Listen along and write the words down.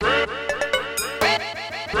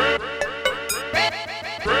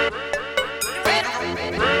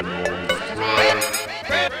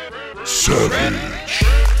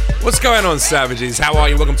What's going on, savages? How are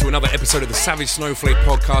you? Welcome to another episode of the Savage Snowflake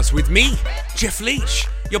Podcast with me, Jeff Leach,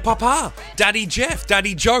 your papa, Daddy Jeff,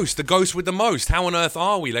 Daddy Jose, the ghost with the most. How on earth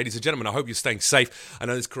are we, ladies and gentlemen? I hope you're staying safe. I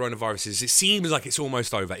know this coronavirus it seems like it's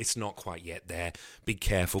almost over. It's not quite yet there. Be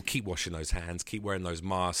careful. Keep washing those hands. Keep wearing those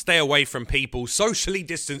masks. Stay away from people. Socially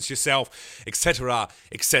distance yourself, etc.,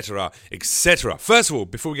 etc., etc. First of all,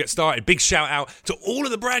 before we get started, big shout out to all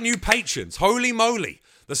of the brand new patrons. Holy moly.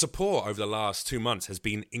 The support over the last 2 months has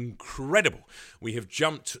been incredible. We have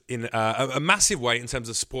jumped in a massive way in terms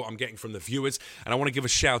of support I'm getting from the viewers, and I want to give a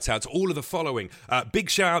shout out to all of the following. Big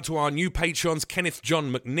shout out to our new patrons, Kenneth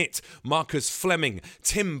John McNitt, Marcus Fleming,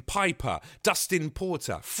 Tim Piper, Dustin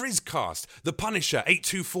Porter, Frizzcast, The Punisher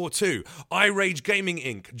 8242, iRage Gaming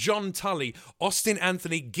Inc., John Tully, Austin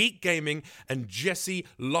Anthony, Geek Gaming, and Jesse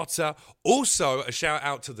Lotter. Also, a shout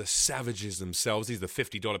out to the savages themselves. These are the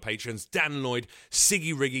 $50 patrons, Dan Lloyd,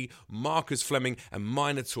 Siggy Riggy, Marcus Fleming, and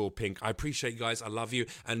Minotaur Pink. I appreciate you guys. I love you,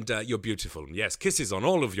 and you're beautiful. Yes, kisses on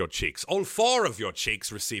all of your cheeks. All 4 of your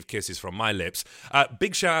cheeks receive kisses from my lips.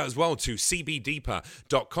 Big shout out as well to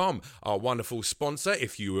cbdeeper.com, our wonderful sponsor.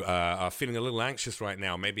 If you are feeling a little anxious right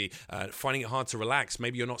now, maybe finding it hard to relax,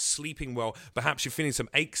 maybe you're not sleeping well, perhaps you're feeling some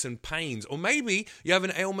aches and pains, or maybe you have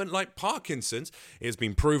an ailment like Parkinson's, it has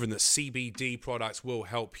been proven that CBD products will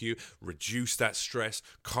help you reduce that stress,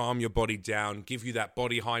 calm your body down, give you that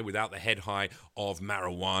body high without the head high of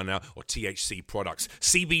marijuana or THC products.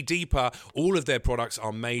 CB Deeper, all of their products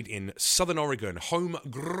are made in Southern Oregon,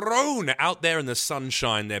 homegrown out there in the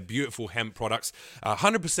sunshine. They're beautiful hemp products,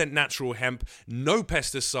 100% natural hemp, no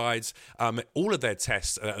pesticides. All of their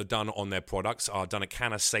tests that are done on their products are done at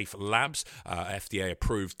CannaSafe Labs, FDA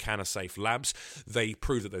approved CannaSafe Labs. They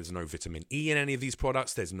prove that there's no vitamin E in any of these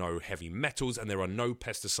products, there's no heavy metals, and there are no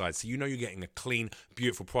pesticides. So you know you're getting a clean,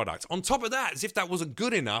 beautiful product. On top of that, as if that wasn't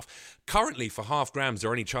good enough, currently for half grams they're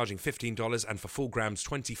only charging $15, and for full grams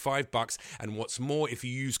 $25. And what's more, if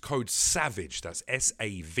you use code SAVAGE, that's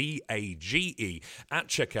SAVAGE, at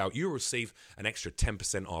checkout, you'll receive an extra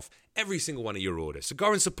 10% off every single one of your orders. So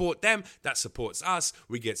go and support them. That supports us.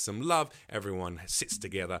 We get some love. Everyone sits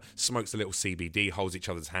together, smokes a little CBD, holds each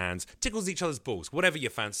other's hands, tickles each other's balls. Whatever you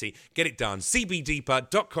fancy, get it done.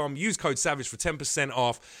 cbdeeper.com. Use code SAVAGE for 10%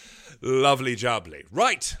 off. Lovely jubbly.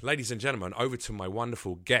 Right, ladies and gentlemen, over to my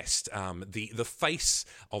wonderful guest, the face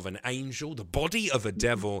of an angel, the body of a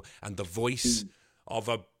devil, and the voice of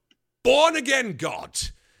a born-again God.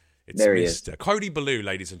 It's there Mr. Cody Ballou,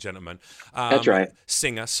 ladies and gentlemen. That's right.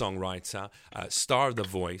 Singer, songwriter, star of The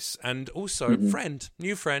Voice, and also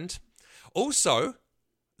new friend. Also,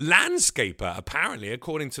 landscaper, apparently,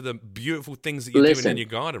 according to the beautiful things that you're doing in your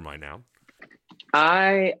garden right now.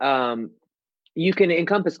 You can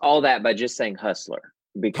encompass all that by just saying hustler.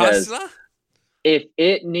 Because Hustler? if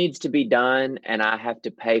it needs to be done and I have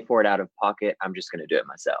to pay for it out of pocket, I'm just going to do it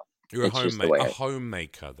myself. You're a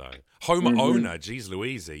homemaker, though. Home owner, geez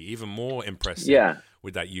Louise, even more impressive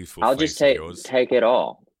with that youthful I'll face just of yours. take it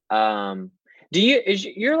all.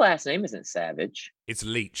 Your last name isn't Savage? It's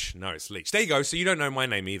Leach. No, it's Leach. There you go. So you don't know my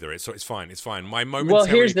name either. It's fine. It's fine. My momentary Well,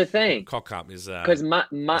 here's the thing. Cock up is because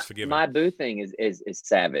my boo thing is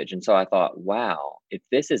Savage, and so I thought, wow, if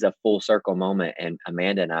this is a full circle moment, and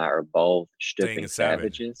Amanda and I are both stooping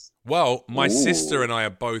savages. Well, my sister and I are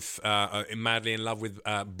both madly in love with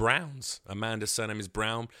Browns. Amanda's surname is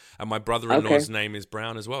Brown, and my brother-in-law's name is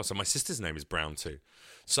Brown as well. So my sister's name is Brown too.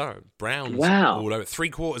 So Browns, all over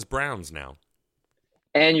 3/4 Browns now.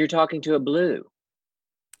 And you're talking to a blue.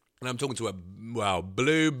 And I'm talking to a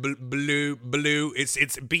blue. It's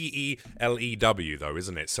BELEW though,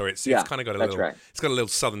 isn't it? So it's kind of got a little. Right. It's got a little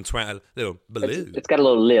southern twang, a little blue. It's got a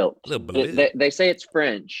little lilt. A little blue. They say it's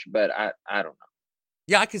French, but I don't know.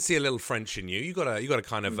 Yeah, I can see a little French in you. You got a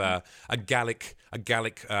kind of a Gallic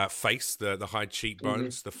face, the high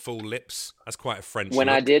cheekbones, the full lips. That's quite a French. When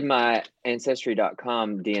look. I did my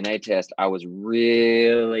Ancestry.com DNA test, I was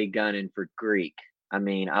really gunning for Greek. I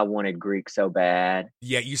mean, I wanted Greek so bad.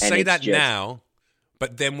 Yeah, you say that now,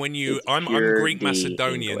 but then when I'm Greek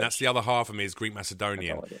Macedonian. That's the other half of me is Greek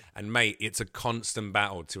Macedonian. And mate, it's a constant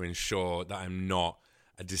battle to ensure that I'm not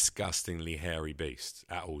a disgustingly hairy beast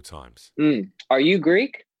at all times. Are you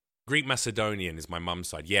Greek? Greek Macedonian is my mum's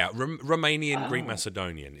side. Yeah, Romanian Greek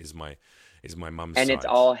Macedonian is my mum's side. And it's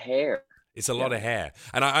all hair. It's a lot of hair,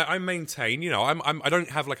 and I maintain, I don't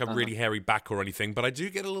have like a really hairy back or anything, but I do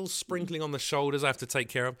get a little sprinkling on the shoulders. I have to take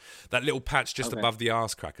care of that little patch just above the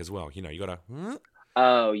arse crack as well. You gotta.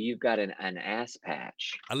 Oh, you've got an ass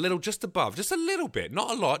patch. A little, just above, just a little bit,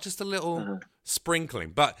 not a lot, just a little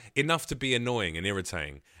sprinkling, but enough to be annoying and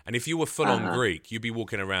irritating. And if you were full on Greek, you'd be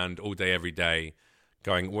walking around all day, every day,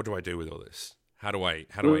 going, what do I do with all this? How do I?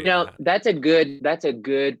 That's a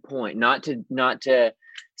good point. Not to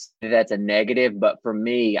say that's a negative, but for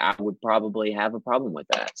me, I would probably have a problem with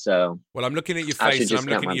that. So, well, I'm looking at your face and I'm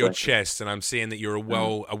looking at your chest, and I'm seeing that you're a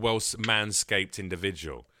well manscaped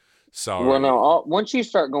individual. So, well, no, once you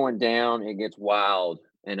start going down, it gets wild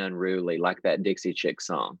and unruly, like that Dixie Chick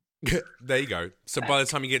song. There you go. So by the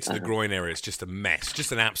time you get to the groin area, it's just a mess,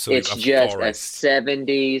 just an absolute. It's just forest. A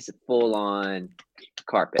 70s full on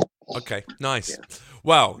carpet. Okay, nice. Yeah.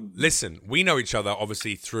 Well, listen, we know each other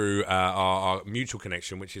obviously through our mutual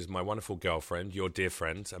connection, which is my wonderful girlfriend, your dear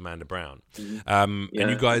friend Amanda Brown, and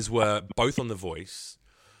you guys were both on The Voice.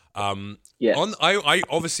 Yes. I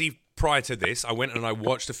obviously. Prior to this, I went and I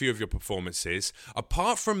watched a few of your performances.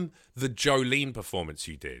 Apart from the Jolene performance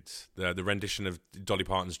you did, the rendition of Dolly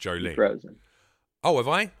Parton's Jolene. Frozen. Oh, have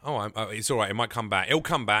I? Oh, it's all right. It might come back. It'll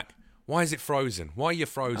come back. Why is it frozen? Why are you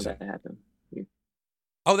frozen? How'd that happen?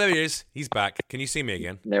 Oh, there he is. He's back. Can you see me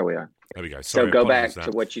again? There we are. There we go. Sorry, so go back to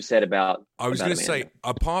what you said about. I was going to say,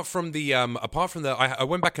 apart from the, I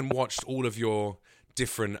went back and watched all of your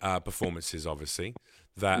different performances. Obviously,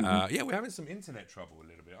 that we're having some internet trouble a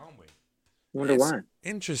little bit, aren't we? Wonder why.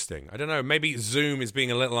 Interesting. I don't know. Maybe Zoom is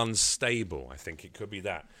being a little unstable. I think it could be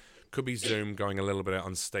that. Could be Zoom going a little bit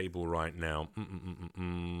unstable right now.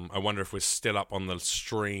 I wonder if we're still up on the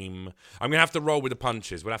stream. I'm going to have to roll with the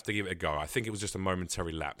punches. We'll have to give it a go. I think it was just a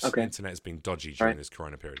momentary lapse. Okay. The internet has been dodgy during this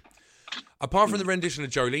corona period. Apart from the rendition of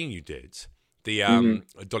Jolene you did, the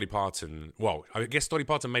Dolly Parton, well, I guess Dolly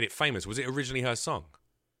Parton made it famous. Was it originally her song?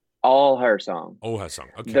 All her song.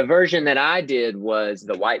 Okay. The version that I did was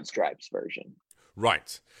the White Stripes version.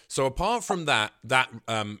 Right. So apart from that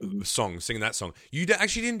song, singing that song, you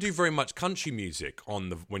actually didn't do very much country music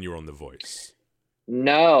when you were on The Voice.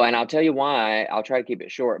 No, and I'll tell you why. I'll try to keep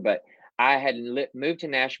it short, but I had moved to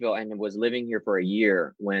Nashville and was living here for a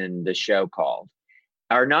year when the show called.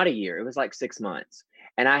 Or not a year. It was like 6 months.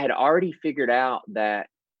 And I had already figured out that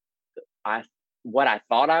what I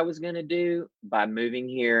thought I was going to do by moving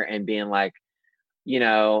here and being like,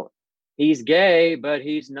 he's gay, but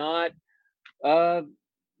he's not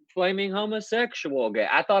flaming homosexual gay.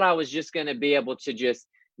 I thought I was just going to be able to just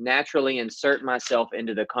naturally insert myself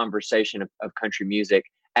into the conversation of country music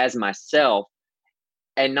as myself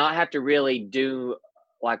and not have to really do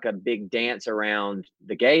like a big dance around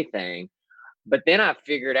the gay thing. But then I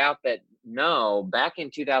figured out that no, back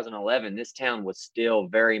in 2011, this town was still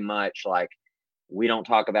very much like, we don't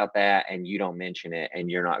talk about that and you don't mention it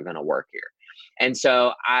and you're not going to work here. And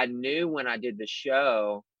so I knew when I did the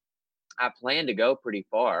show, I planned to go pretty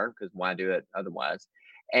far because why do it otherwise?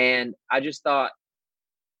 And I just thought,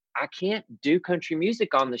 I can't do country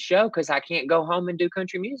music on the show because I can't go home and do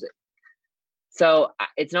country music. So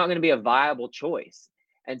it's not going to be a viable choice.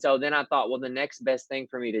 And so then I thought, well, the next best thing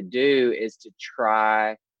for me to do is to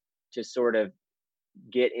try to sort of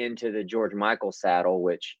get into the George Michael saddle,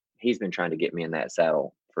 which he's been trying to get me in that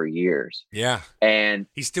saddle for years. Yeah. And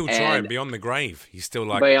he's still trying beyond the grave. He's still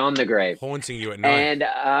like beyond the grave, haunting you at night. And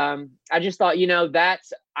I just thought,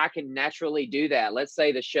 I can naturally do that. Let's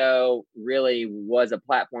say the show really was a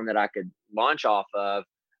platform that I could launch off of.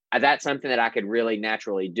 That's something that I could really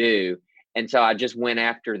naturally do. And so I just went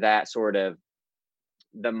after that sort of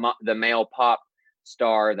the male pop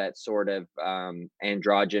star that's sort of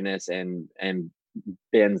androgynous and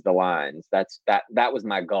bends the lines. That was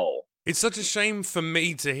my goal. It's such a shame for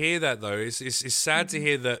me to hear that, though. It's sad to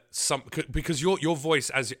hear that because your voice,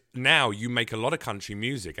 as now you make a lot of country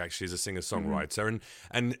music actually as a singer-songwriter,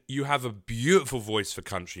 and you have a beautiful voice for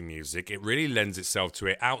country music. It really lends itself to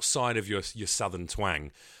it outside of your southern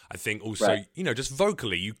twang. I think also, right. Just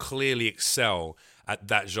vocally, you clearly excel at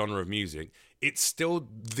that genre of music. It's still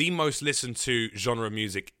the most listened to genre of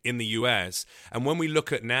music in the US. And when we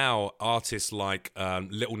look at now artists like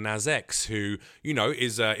Lil Nas X, who,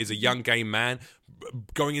 is a young gay man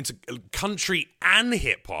going into country and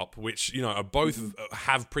hip hop, which, are both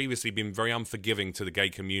have previously been very unforgiving to the gay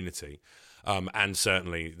community. And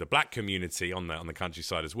certainly the black community on the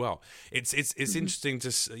countryside as well. It's interesting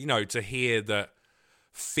to hear that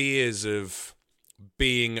fears of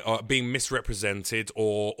being misrepresented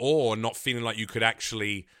or not feeling like you could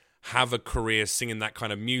actually have a career singing that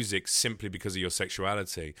kind of music simply because of your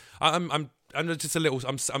sexuality. I'm just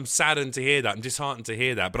I'm saddened to hear that. I'm disheartened to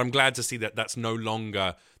hear that, but I'm glad to see that that's no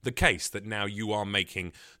longer the case, that now you are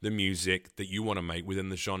making the music that you want to make within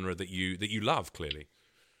the genre that you love, clearly.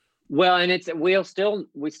 Well, and we still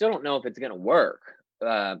don't know if it's going to work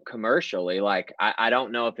commercially. Like I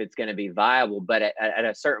don't know if it's going to be viable, but at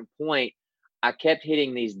a certain point I kept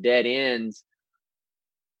hitting these dead ends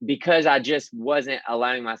because I just wasn't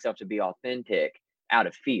allowing myself to be authentic. out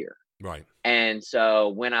of fear. Right. And so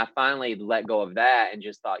when I finally let go of that and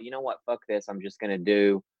just thought, you know what, fuck this, I'm just going to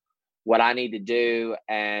do what I need to do.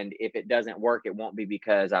 And if it doesn't work, it won't be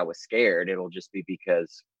because I was scared. It'll just be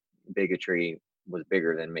because bigotry was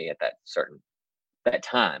bigger than me at that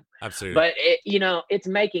time. Absolutely. But it's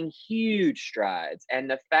making huge strides. And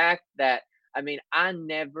the fact that, I mean, I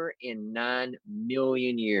never in 9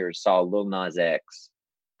 million years saw Lil Nas X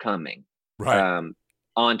coming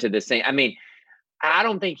onto the scene. I mean, I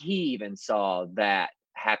don't think he even saw that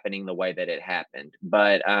happening the way that it happened.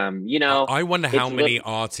 But I wonder how many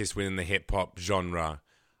artists within the hip hop genre.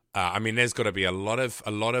 I mean, there's got to be a lot of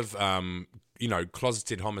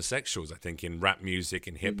closeted homosexuals, I think, in rap music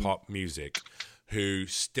and hip hop music, who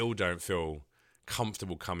still don't feel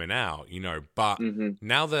comfortable coming out. But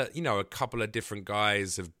now that a couple of different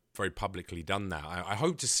guys have very publicly done that, I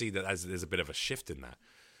hope to see that there's a bit of a shift in that.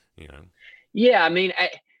 Yeah, I mean,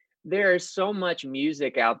 there's so much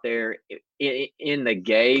music out there in the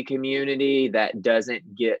gay community that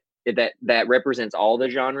doesn't get that represents all the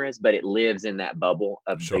genres, but it lives in that bubble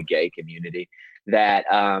of the gay community that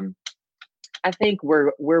I think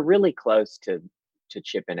we're really close to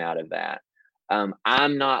chipping out of that.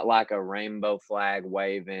 I'm not like a rainbow flag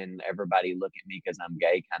waving, everybody look at me because I'm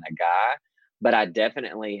gay kind of guy, but I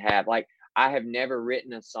definitely have, like, I have never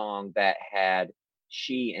written a song that had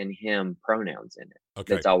she and him pronouns in it.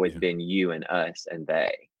 Okay. It's always been you and us and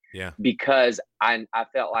they. Yeah. Because I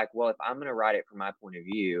felt like, well, if I'm going to write it from my point of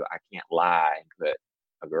view, I can't lie and put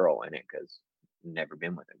a girl in it because I've never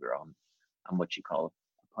been with a girl. I'm what you call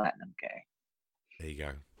a platinum gay. There you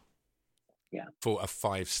go. Yeah. For a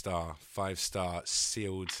 5-star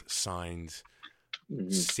sealed, signed,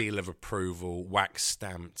 seal of approval, wax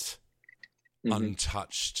stamped,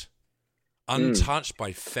 untouched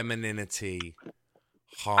by femininity.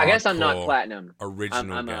 I guess I'm not platinum.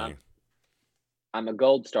 Original gay. I'm a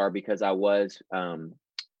gold star because I was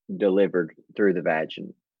delivered through the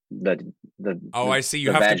vagin. I see.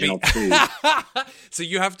 You have to be. So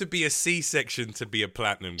you have to be a C-section to be a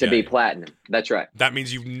platinum. To be platinum. That's right. That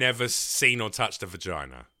means you've never seen or touched a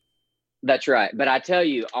vagina. That's right. But I tell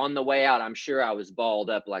you, on the way out, I'm sure I was balled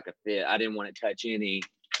up like a fit. I didn't want to touch any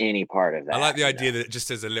part of that. I like the idea that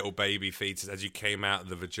just as a little baby fetus, as you came out of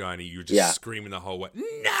the vagina, you were just screaming the whole way. No!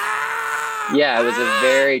 Yeah, it was a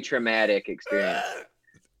very traumatic experience.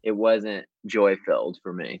 It wasn't joy-filled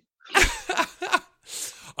for me.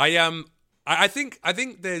 I think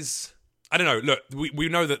there's, I don't know. Look, we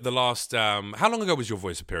know that the last how long ago was your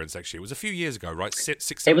voice appearance? Actually, it was a few years ago, right? 6,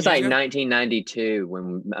 7 It was years like ago? 1992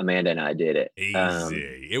 when Amanda and I did it.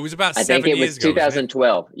 Easy. It was about I 7 think it years was ago.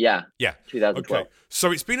 2012. Yeah. 2012. Okay.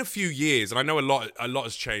 So it's been a few years, and I know a lot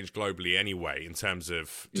has changed globally anyway in terms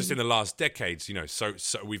of just in the last decades. So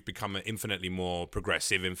we've become infinitely more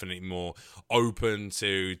progressive, infinitely more open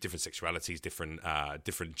to different sexualities,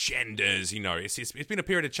 different genders. It's been a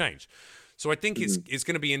period of change. So I think it's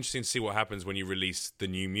going to be interesting to see what happens when you release the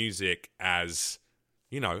new music as,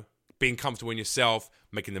 being comfortable in yourself,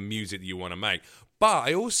 making the music that you want to make. But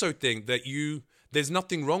I also think that there's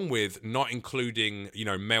nothing wrong with not including,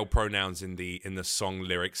 male pronouns in the song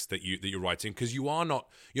lyrics that you're writing, because you're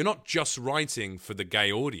not just writing for the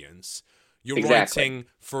gay audience. You're writing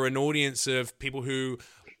for an audience of people who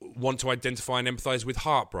want to identify and empathize with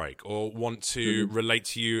heartbreak, or want to relate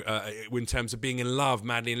to you in terms of being in love,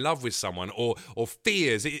 madly in love with someone, or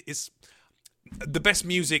fears. It's the best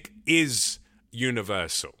music is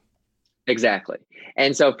universal. Exactly.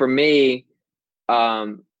 And so for me,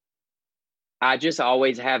 I just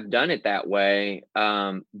always have done it that way.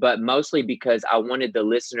 But mostly because I wanted the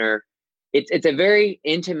listener, it's a very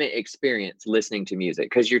intimate experience listening to music,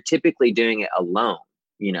 because you're typically doing it alone,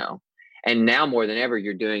 and now more than ever,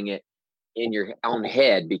 you're doing it in your own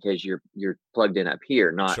head because you're plugged in up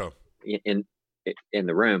here, not in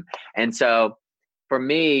the room. And so for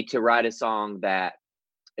me to write a song that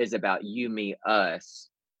is about you, me, us,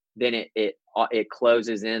 then it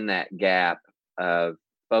closes in that gap of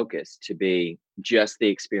focus to be just the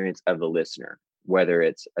experience of the listener, whether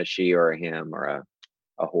it's a she or a him or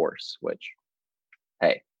a horse, which,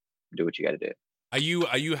 hey, do what you got to do. Are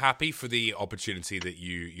you happy for the opportunity that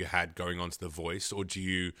you had going on to The Voice, or do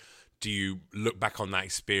you look back on that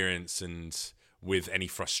experience and with any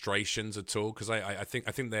frustrations at all? Because I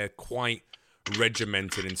think they're quite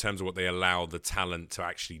regimented in terms of what they allow the talent to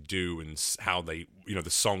actually do, and how they, the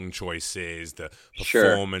song choices, the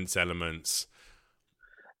performance elements.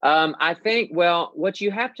 I think, well, what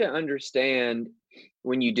you have to understand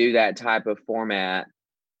when you do that type of format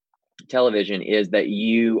television is that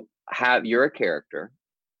you're a character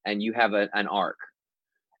and you have an arc,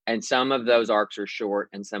 and some of those arcs are short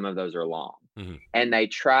and some of those are long. And they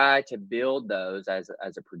try to build those as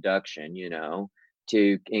a production,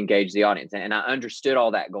 to engage the audience. And I understood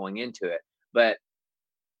all that going into it. But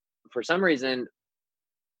for some reason,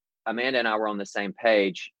 Amanda and I were on the same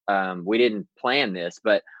page. We didn't plan this,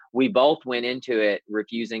 but we both went into it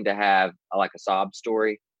refusing to have like a sob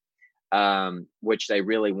story, which they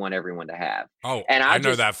really want everyone to have. Oh, and I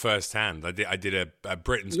know that firsthand. I did a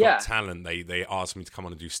Britain's Got Talent. They asked me to come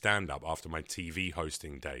on and do stand-up after my TV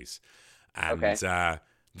hosting days. And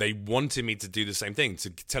they wanted me to do the same thing, to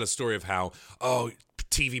tell a story of how,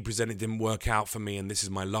 TV presenting didn't work out for me and this is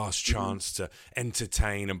my last chance to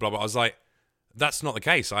entertain and blah, blah. I was like, that's not the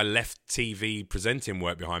case. I left TV presenting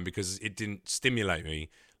work behind because it didn't stimulate me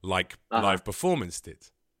like live performance did.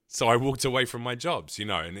 So I walked away from my jobs,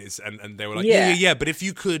 and and they were like, yeah, but if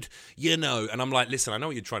you could, and I'm like, listen, I know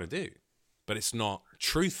what you're trying to do, but it's not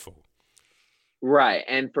truthful. Right.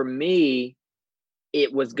 And for me,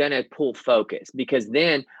 it was going to pull focus, because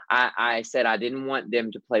then I said I didn't want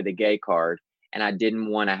them to play the gay card and I didn't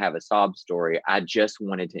want to have a sob story. I just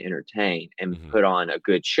wanted to entertain and put on a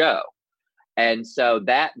good show. And so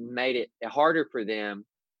that made it harder for them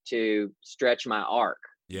to stretch my arc.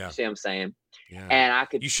 Yeah. You see what I'm saying? Yeah. And I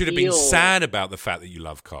could You should have been sad about the fact that you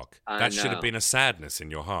love cock. That should have been a sadness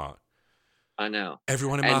in your heart. I know.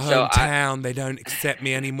 Everyone in my hometown, they don't accept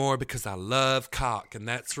me anymore because I love cock, and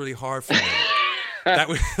that's really hard for me. that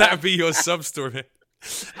would be your sub story.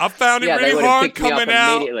 I found it really hard coming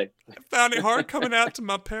out. I found it hard coming out to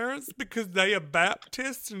my parents because they are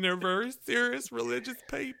Baptists and they're very serious religious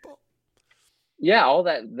people. Yeah, all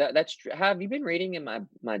that's true. Have you been reading in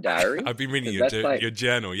my diary? I've been reading your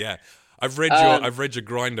journal. Yeah, I've read your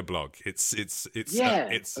Grindr blog. It's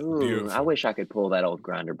beautiful. I wish I could pull that old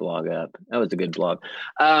Grindr blog up. That was a good blog.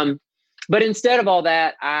 But instead of all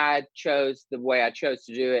that, I chose the way I chose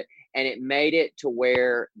to do it. And it made it to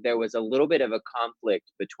where there was a little bit of a conflict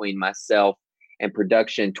between myself and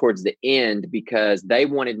production towards the end, because they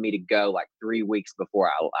wanted me to go like 3 weeks before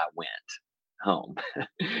I went home.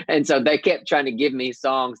 And so they kept trying to give me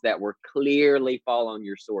songs that were clearly Fall on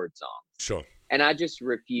Your Sword songs. Sure. And I just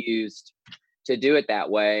refused to do it that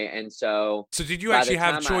way. And so did you actually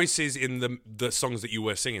have choices in the songs that you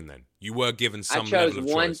were singing then? You were given some level of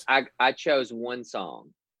choice. I chose one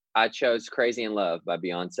song. I chose Crazy in Love by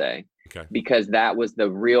Beyonce. Okay. Because that was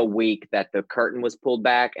the real week that the curtain was pulled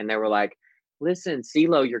back and they were like, listen,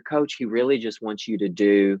 CeeLo, your coach, he really just wants you to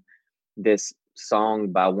do this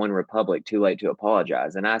song by One Republic, Too Late to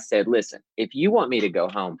Apologize. And I said, listen, if you want me to go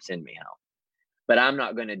home, send me home. But I'm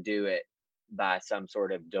not going to do it by some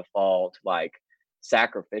sort of default, like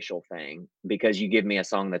sacrificial thing because you give me a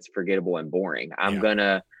song that's forgettable and boring. I'm going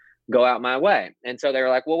to go out my way. And so they were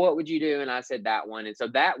like, well, what would you do? And I said that one. And so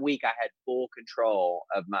that week I had full control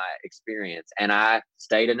of my experience, and I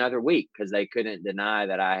stayed another week because they couldn't deny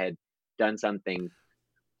that I had done something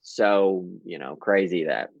so, crazy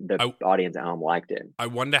that the audience at home liked it. I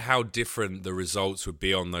wonder how different the results would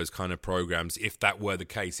be on those kind of programs if that were the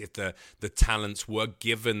case, if the talents were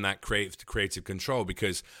given that creative control.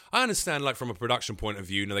 Because I understand, like, from a production point of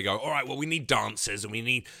view, they go, all right, well, we need dancers and we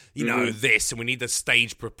need, this, and we need the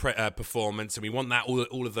stage performance, and we want that,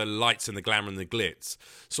 all of the lights and the glamour and the glitz.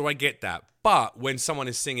 So I get that. But when someone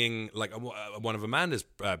is singing, like one of Amanda's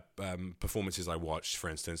performances I watched, for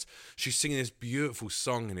instance, she's singing this beautiful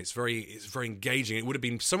song and it's very engaging. It would have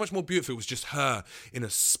been so much more beautiful if it was just her in a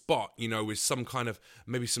spot, with some kind of,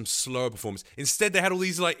 maybe some slower performance. Instead, they had all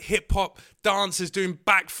these like hip hop dancers doing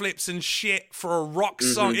backflips and shit for a rock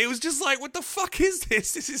song. It was just like, what the fuck is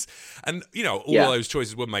this? And all of those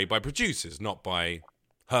choices were made by producers, not by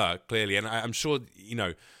her, clearly. And I'm sure,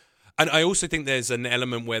 And I also think there's an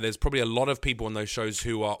element where there's probably a lot of people on those shows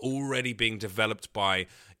who are already being developed by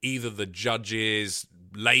either the judges,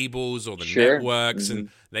 labels, or the networks. And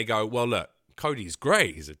they go, well, look, Cody's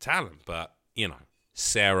great. He's a talent. But,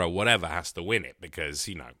 Sarah, whatever, has to win it because,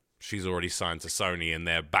 she's already signed to Sony and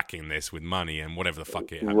they're backing this with money and whatever the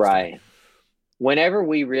fuck it happens to be. Whenever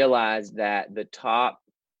we realized that the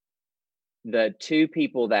two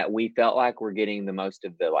people that we felt like were getting the most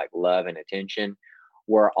of the like love and attention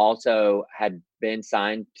had been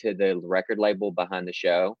signed to the record label behind the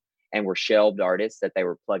show and were shelved artists that they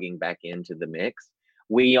were plugging back into the mix.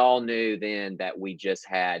 We all knew then that we just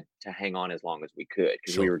had to hang on as long as we could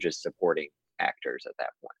because we were just supporting actors at that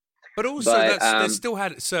point. But also that still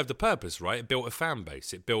had served a purpose, right? It built a fan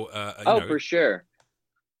base. It built for sure.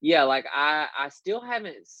 Yeah, like I still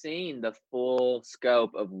haven't seen the full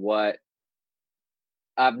scope of what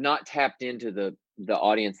I've not tapped into the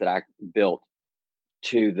audience that I built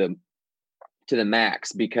to the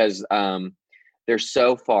max because they're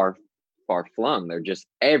so far far flung. They're just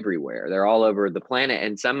everywhere. They're all over the planet.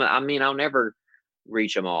 And some, I mean, I'll never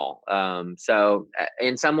reach them all. So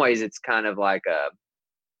in some ways it's kind of like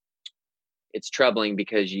it's troubling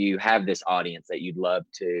because you have this audience that you'd love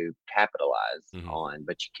to capitalize on,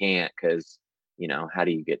 but you can't because, you know, how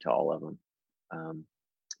do you get to all of them?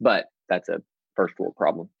 But that's a first world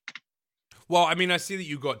problem. Well, I mean, I see that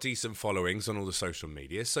you've got decent followings on all the social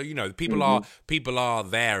media, so you know people are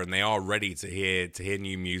there and they are ready to hear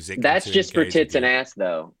new music. That's just for tits and ass,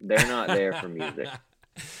 though. They're not there for music.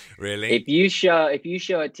 Really? If you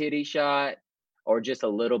show a titty shot or just a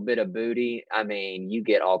little bit of booty, I mean, you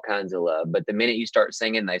get all kinds of love. But the minute you start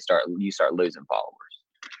singing, you start losing followers.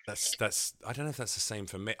 That's I don't know if that's the same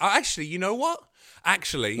for me. Actually, you know what?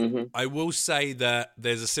 Actually, I will say that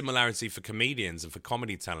there's a similarity for comedians and for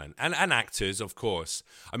comedy talent and actors, of course.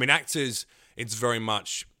 I mean, actors, it's very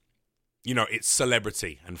much, you know, it's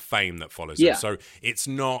celebrity and fame that follows them. So it's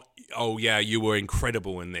not, oh yeah, you were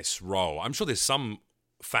incredible in this role. I'm sure there's some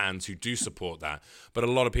fans who do support that, but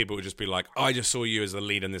a lot of people would just be like, oh, I just saw you as the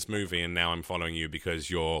lead in this movie and now I'm following you because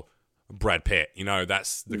you're Brad Pitt. You know,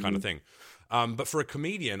 that's the kind of thing. But for a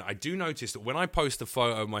comedian, I do notice that when I post a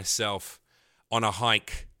photo of myself on a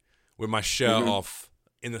hike with my shirt off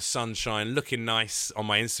in the sunshine, looking nice on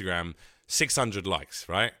my Instagram, 600 likes,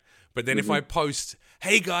 right? But then if I post,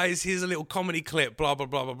 hey guys, here's a little comedy clip, blah, blah,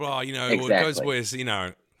 blah, blah, blah, you know, it goes with, you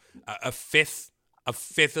know, a fifth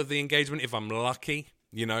of the engagement if I'm lucky,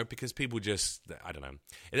 you know, because people just, I don't know.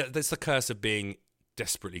 That's the curse of being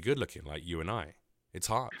desperately good looking like you and I. It's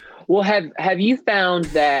hard. Well, have you found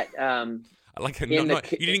that... Like you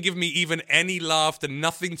didn't give me even any laughter,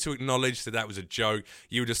 nothing to acknowledge that was a joke.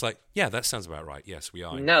 You were just like, yeah, that sounds about right. Yes, we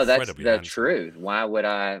are. No, that's the truth. Why would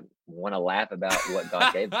I want to laugh about what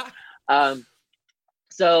God gave me?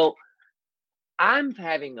 So I'm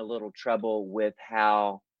having a little trouble with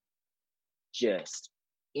how just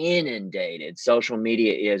inundated social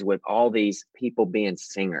media is with all these people being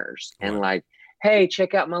singers and like, hey,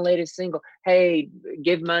 check out my latest single. Hey,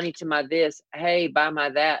 give money to my this. Hey, buy my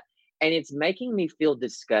that. And it's making me feel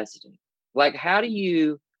disgusting. Like, how do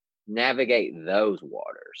you navigate those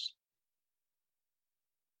waters?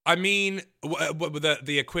 I mean,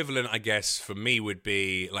 the equivalent, I guess, for me would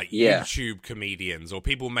be like YouTube comedians or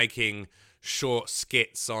people making short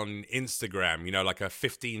skits on Instagram, you know, like a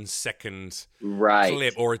 15-second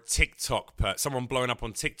clip or a TikTok, someone blowing up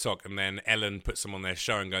on TikTok, and then Ellen puts them on their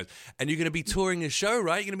show and goes, and you're going to be touring a show,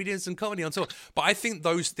 right? You're going to be doing some comedy on tour. But I think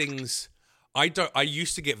those things... I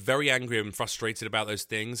used to get very angry and frustrated about those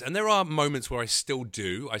things, and there are moments where I still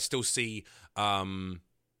do. I still see,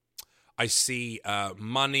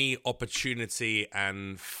 money, opportunity,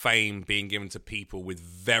 and fame being given to people with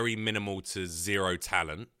very minimal to zero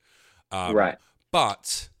talent.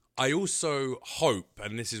 But I also hope,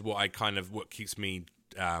 and this is what what keeps me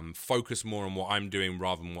focused more on what I'm doing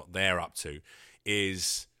rather than what they're up to,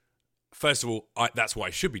 is. First of all, that's what I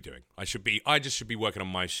should be doing. I just should be working on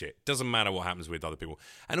my shit. Doesn't matter what happens with other people.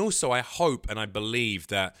 And also, I hope and I believe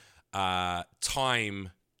that time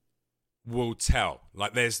will tell.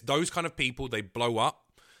 Like, there's those kind of people, they blow up.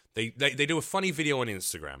 They do a funny video on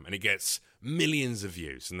Instagram and it gets millions of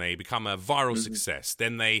views and they become a viral success.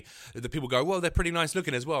 Then the people go, well, they're pretty nice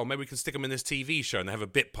looking as well. Maybe we can stick them in this TV show, and they have a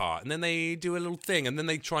bit part. And then they do a little thing, and then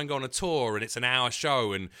they try and go on a tour, and it's an hour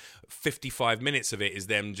show, and 55 minutes of it is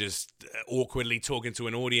them just awkwardly talking to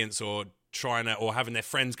an audience or having their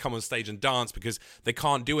friends come on stage and dance because they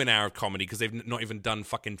can't do an hour of comedy because they've not even done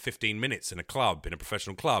fucking 15 minutes in a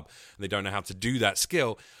professional club, and they don't know how to do that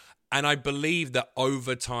skill. And I believe that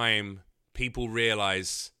over time, people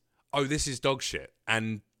realize, oh, this is dog shit,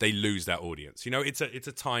 and they lose that audience. You know, it's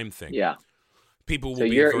a time thing. Yeah, people will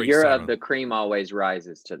be very. You're of the cream always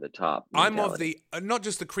rises to the top mentality. I'm of the not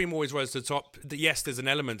just the cream always rises to the top. Yes, there's an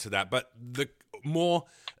element to that, but the more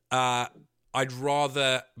I'd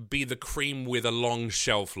rather be the cream with a long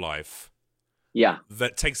shelf life. Yeah,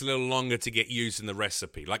 that takes a little longer to get used in the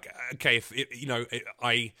recipe. Like, okay,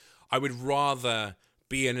 I would rather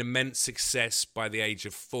be an immense success by the age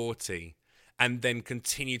of 40 and then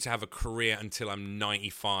continue to have a career until I'm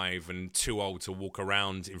 95 and too old to walk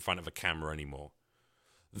around in front of a camera anymore,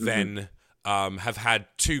 then have had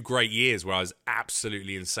 2 great years where I was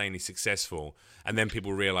absolutely insanely successful, and then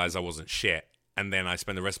people realize I wasn't shit, and then I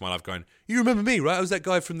spend the rest of my life going, you remember me, right? I was that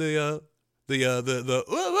guy from the video.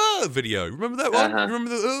 Remember that one? Remember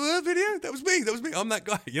the video? That was me. I'm that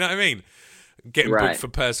guy. You know what I mean? Getting booked for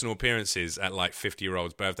personal appearances at like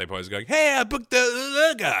 50-year-olds' birthday parties, going, "Hey, I booked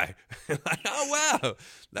the guy." Like, oh wow,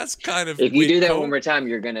 that's kind of. If you do that one more time,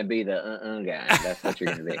 you're gonna be the guy. That's what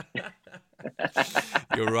you're gonna be.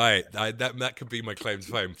 You're right. That could be my claim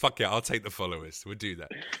to fame. Fuck yeah, I'll take the followers. We'll do that.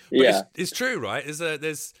 But Yeah. it's true, right?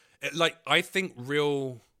 There's like, I think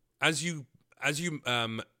real as you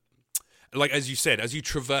like, as you said, as you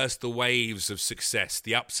traverse the waves of success,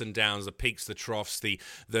 the ups and downs, the peaks, the troughs, the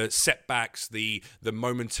setbacks, the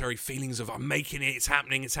momentary feelings of I'm making it, it's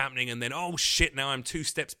happening, and then oh shit, now I'm 2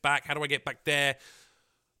 steps back. How do I get back there?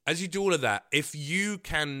 As you do all of that, if you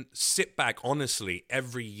can sit back honestly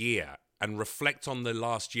every year and reflect on the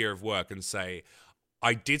last year of work and say,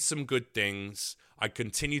 I did some good things, I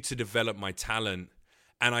continue to develop my talent,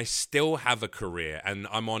 and I still have a career, and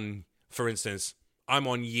I'm on, for instance, I'm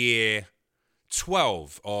on year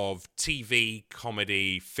 12 of TV,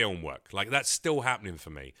 comedy, film work. Like, that's still happening for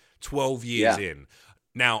me 12 years in.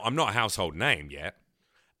 Now, I'm not a household name yet.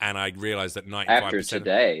 And I realized that 95%. After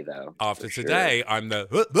today, though. After today, I'm the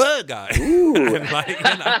guy. And like, you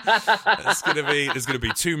know, there's gonna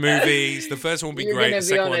be 2 movies. The first one will be great. The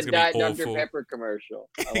second one's gonna be awful. Dr. Pepper commercial.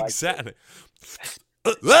 Exactly.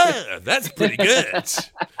 That's pretty good.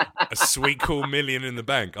 A sweet, cool million in the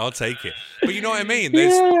bank. I'll take it. But you know what I mean?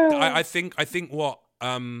 I think what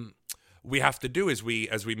we have to do is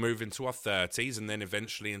as we move into our 30s and then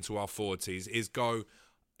eventually into our 40s is go,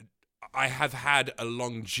 I have had a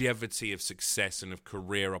longevity of success and of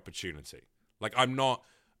career opportunity. Like, I'm not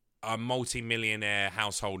a multi-millionaire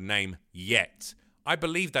household name yet. I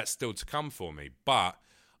believe that's still to come for me, but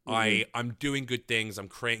I'm doing good things, I'm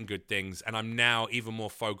creating good things, and I'm now even more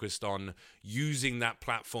focused on using that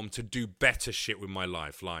platform to do better shit with my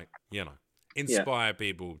life. Like, you know, inspire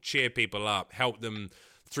people, cheer people up, help them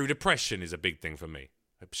through depression is a big thing for me.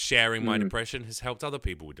 Sharing my depression has helped other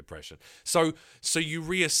people with depression. So you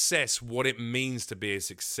reassess what it means to be a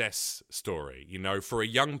success story. You know, for a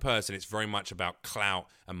young person, it's very much about clout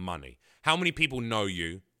and money. How many people know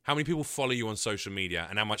you? How many people follow you on social media?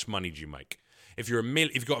 And how much money do you make? If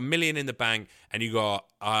you've got $1 million in the bank and you got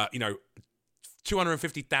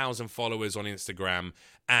 250,000 followers on Instagram,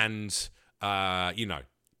 and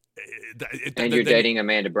you're dating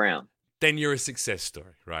Amanda Brown, then you're a success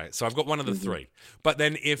story, right? So I've got one of the 3. But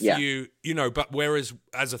then if but whereas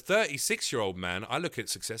as a 36-year-old man, I look at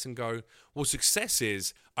success and go, well, success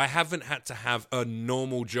is I haven't had to have a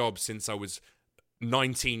normal job since I was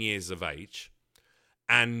 19 years of age.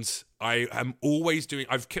 And I am always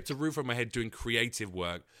I've kept a roof over my head doing creative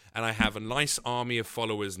work, and I have a nice army of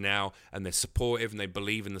followers now, and they're supportive and they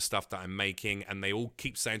believe in the stuff that I'm making, and they all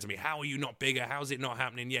keep saying to me, how are you not bigger? How's it not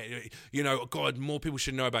happening yet? You know, God, more people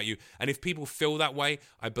should know about you. And if people feel that way,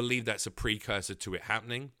 I believe that's a precursor to it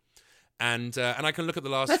happening. And I can look at the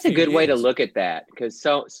last That's a good way to look at that, because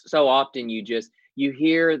so often you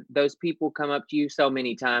hear those people come up to you so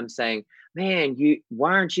many times saying, man,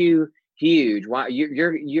 why aren't you huge? Why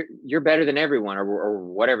you're better than everyone, or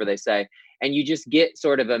whatever they say, and you just get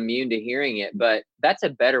sort of immune to hearing it. But that's a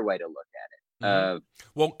better way to look at it.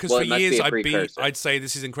 Well, because for years I'd say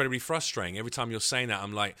this is incredibly frustrating. Every time you're saying that,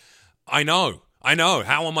 I'm like, I know.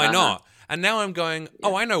 How am I not? And now I'm going,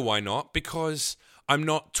 oh, I know why not, because I'm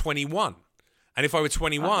not 21. And if I were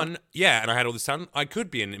 21, and I had all this talent, I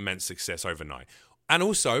could be an immense success overnight. And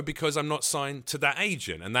also because I'm not signed to that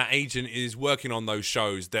agent, and that agent is working on those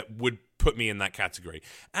shows that would put me in that category.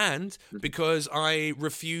 And because I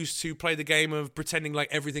refuse to play the game of pretending like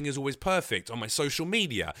everything is always perfect on my social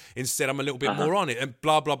media. Instead, I'm a little bit more on it, and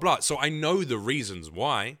blah, blah, blah. So I know the reasons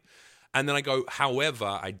why. And then I go, however,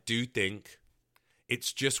 I do think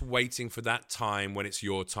it's just waiting for that time when it's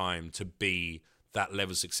your time to be that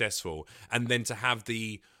level successful. And then to have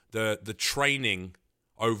the training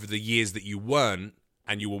over the years that you weren't,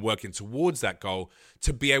 and you were working towards that goal,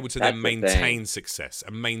 to be able to then maintain success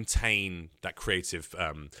and maintain that creative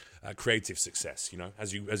success, you know,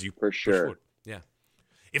 as you for sure. Yeah.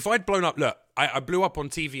 If I'd blown up, look, I blew up on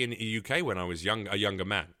TV in the UK when I was a younger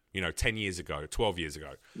man, 10 years ago, 12 years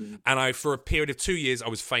ago. And for a period of 2 years, I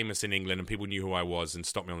was famous in England, and people knew who I was and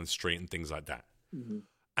stopped me on the street and things like that.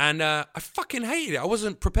 And I fucking hated it. I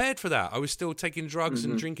wasn't prepared for that. I was still taking drugs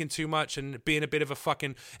and drinking too much and being a bit of a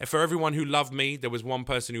fucking... For everyone who loved me, there was one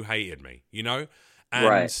person who hated me,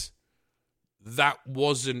 And that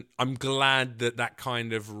wasn't... I'm glad that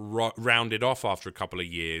kind of rounded off after a couple of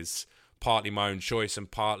years, partly my own choice and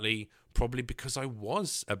partly probably because I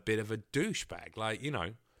was a bit of a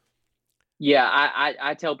douchebag, Yeah,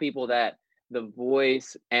 I tell people that the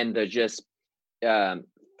voice and the just...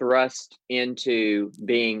 thrust into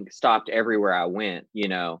being stopped everywhere I went,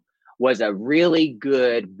 was a really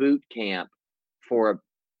good boot camp for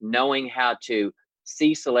knowing how to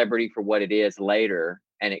see celebrity for what it is later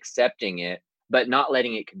and accepting it, but not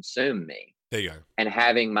letting it consume me. There you go. and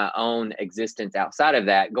having my own existence outside of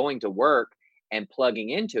that, going to work and plugging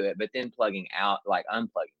into it, but then plugging out, like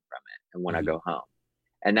unplugging from it. And when I go home,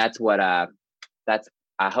 and that's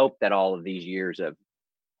I hope that all of these years of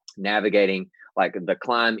navigating, like the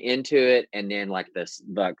climb into it, and then like this,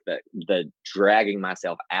 like the dragging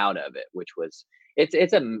myself out of it, which was,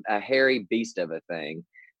 it's a hairy beast of a thing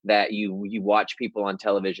that you watch people on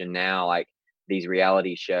television now, like these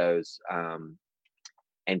reality shows,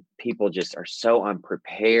 and people just are so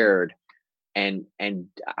unprepared, and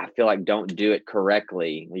I feel like don't do it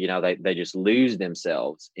correctly. You know, they just lose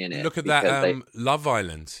themselves in it. Look at that Love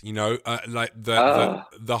Island. You know, like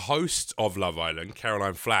the host of Love Island,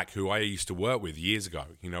 Caroline Flack, who I used to work with years ago.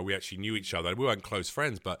 You know, we actually knew each other. We weren't close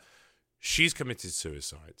friends, but she's committed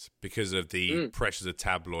suicide because of the pressures of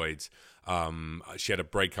tabloids. She had a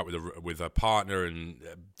breakup with her partner, and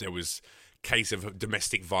there was case of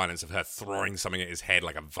domestic violence, of her throwing something at his head,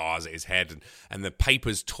 like a vase at his head, and the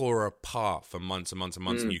papers tore her apart for months and months and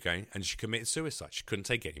months in the UK, and she committed suicide. She couldn't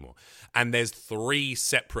take it anymore. And there's 3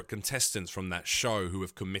 separate contestants from that show who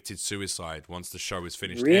have committed suicide once the show is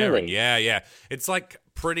finished airing. Yeah. It's like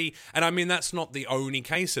pretty, and I mean, that's not the only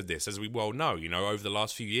case of this, as we well know. You know, over the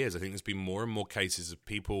last few years, I think there's been more and more cases of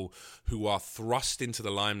people who are thrust into the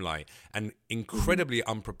limelight and incredibly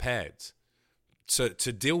unprepared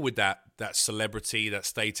to deal with that celebrity, that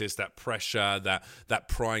status, that pressure, that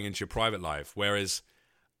prying into your private life. Whereas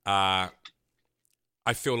I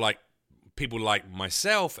feel like people like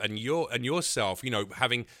myself and yourself, you know,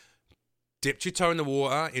 having dipped your toe in the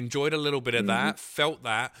water, enjoyed a little bit of that, felt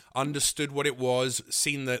that, understood what it was,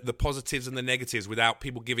 seen the positives and the negatives without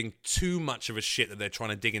people giving too much of a shit that they're trying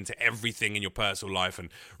to dig into everything in your personal life and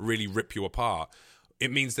really rip you apart.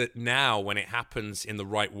 It means that now, when it happens in the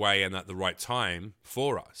right way and at the right time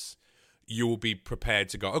for us, you will be prepared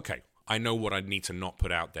to go, okay, I know what I need to not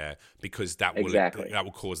put out there, because that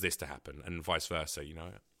will cause this to happen, and vice versa. You know.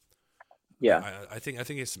 Yeah, I think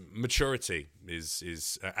it's maturity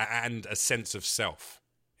is and a sense of self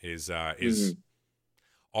is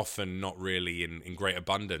often not really in great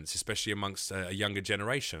abundance, especially amongst a younger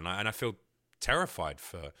generation, and I feel terrified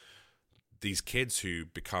for these kids who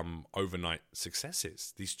become overnight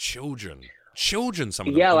successes. These children, some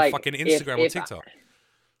of them on like fucking Instagram or TikTok.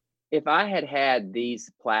 If I had these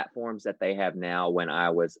platforms that they have now when I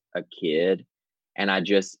was a kid, and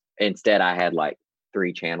instead I had like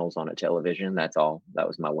 3 channels on a television, that's all. That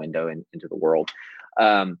was my window into the world.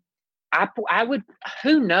 I would,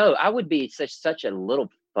 who knows? I would be such a little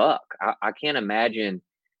fuck. I can't imagine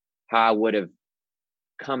how I would have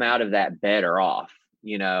come out of that better off,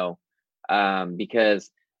 you know. Because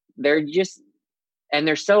they're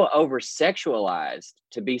so over sexualized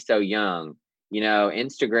to be so young, you know,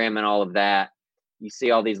 Instagram and all of that. You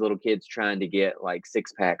see all these little kids trying to get like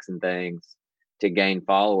 6-packs and things to gain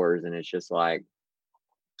followers. And it's just like,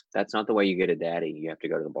 that's not the way you get a daddy. You have to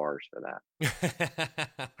go to the bars for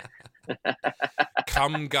that.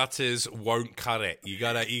 Cum gutters won't cut it. You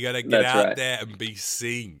gotta get out there and be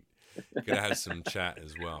seen. You gotta have some chat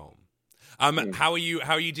as well. How are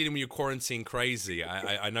you dealing with your quarantine crazy?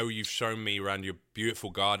 I know you've shown me around your beautiful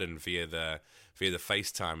garden via the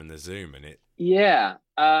FaceTime and the Zoom and it. Yeah.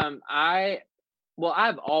 I've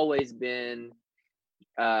always been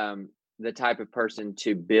the type of person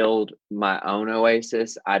to build my own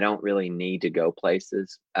oasis. I don't really need to go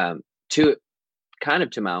places to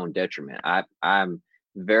my own detriment. I'm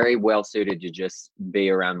very well suited to just be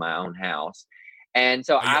around my own house. And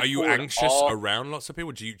so, are you anxious around lots of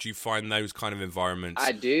people? Do you find those kind of environments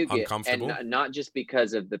uncomfortable? And not just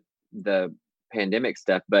because of the pandemic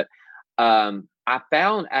stuff, but I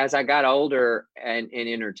found as I got older and in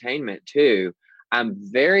entertainment too, I'm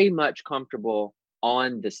very much comfortable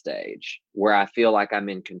on the stage where I feel like I'm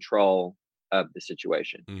in control of the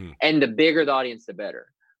situation. And the bigger the audience, the better.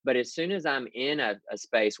 But as soon as I'm in a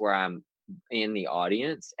space where I'm in the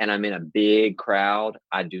audience and I'm in a big crowd,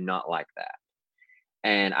 I do not like that.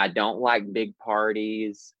 And I don't like big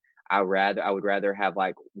parties. I would rather have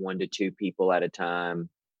like 1 to 2 people at a time.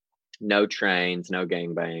 No trains, no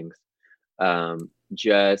gangbangs.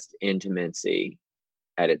 Just intimacy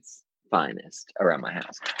at its finest around my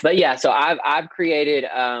house. But yeah, so I've created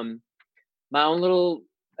my own little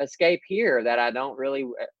escape here that I don't really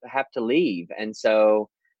have to leave. And so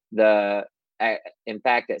in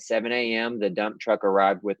fact, at 7 a.m., the dump truck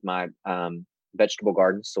arrived with my vegetable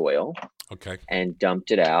garden soil. Okay. And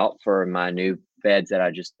dumped it out for my new beds that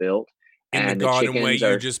I just built. In the garden where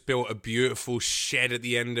you just built a beautiful shed at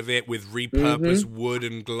the end of it with repurposed wood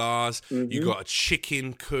and glass. You got a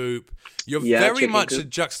chicken coop. You're very much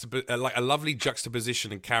a lovely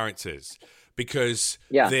juxtaposition in characters because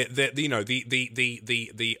Yeah. the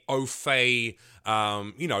au fait,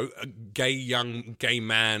 a gay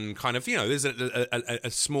man kind of, there's a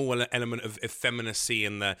small element of effeminacy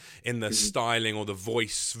in the styling or the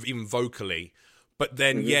voice, even vocally. But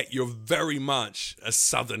then yet you're very much a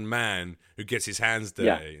Southern man who gets his hands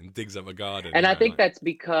dirty and digs up a garden. And I think that's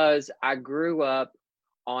because I grew up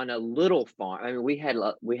on a little farm. I mean, we had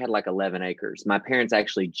like 11 acres. My parents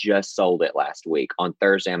actually just sold it last week. On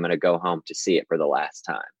Thursday, I'm going to go home to see it for the last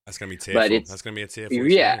time. That's going to be tearful. But that's going to be a tearful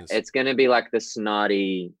experience. It's going to be like the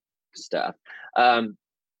snotty stuff.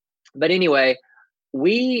 But anyway,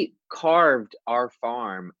 we carved our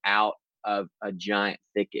farm out of a giant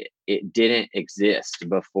thicket. It didn't exist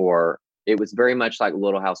before. It was very much like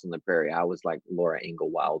Little House on the Prairie. I was like Laura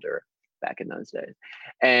Ingalls Wilder back in those days.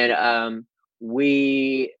 And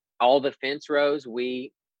all the fence rows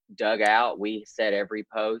we dug out, we set every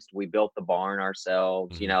post, we built the barn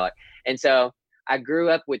ourselves, and so I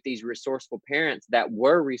grew up with these resourceful parents that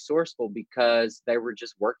were resourceful because they were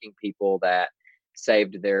just working people that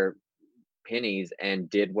saved their pennies and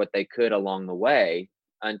did what they could along the way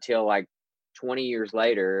until like 20 years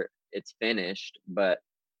later it's finished, but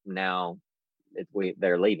now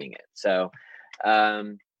they're leaving it. So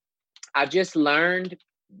I've just learned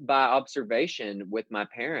by observation with my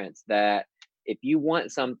parents that if you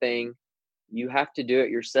want something, you have to do it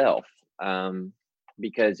yourself,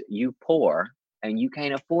 because you poor and you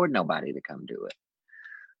can't afford nobody to come do it.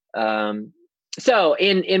 So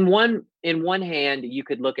in one hand, you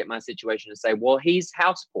could look at my situation and say, well, he's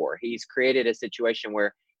house poor. He's created a situation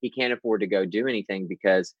where he can't afford to go do anything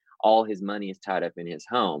because all his money is tied up in his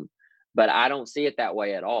home. But I don't see it that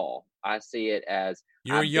way at all. I see it as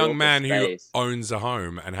you're a young man who owns a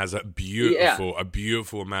home and has a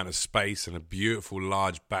beautiful amount of space and a beautiful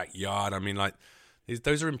large backyard. I mean, like,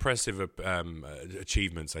 those are impressive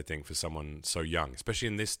achievements, I think, for someone so young, especially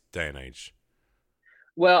in this day and age.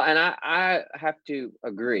 Well, and I have to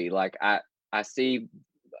agree. Like, I see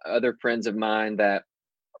other friends of mine that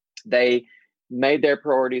they made their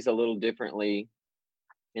priorities a little differently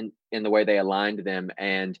in the way they aligned them,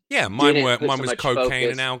 and mine was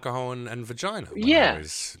cocaine and alcohol and vagina. I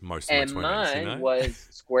was most of my 20s, mine was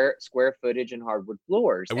square footage and hardwood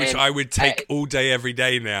floors, which I would take all day, every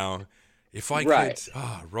day now, if I could.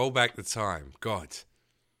 Roll back the time, God.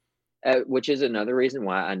 Which is another reason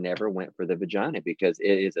why I never went for the vagina, because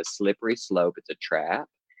it is a slippery slope. It's a trap,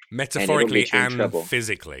 metaphorically and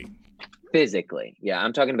physically. Physically, yeah,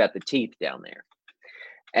 I'm talking about the teeth down there.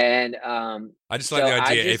 And I just like the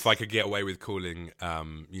idea if I could get away with calling a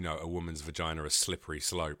woman's vagina a slippery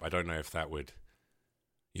slope. I don't know if that would,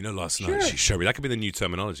 last night she showed me, that could be the new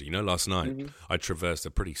terminology. Last night I traversed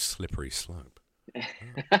a pretty slippery slope.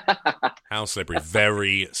 How slippery?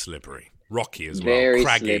 Very slippery. Rocky as well. Very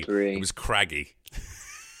craggy. Slippery. It was craggy.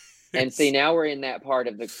 And see, now we're in that part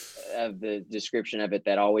of the description of it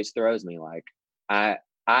that always throws me. Like,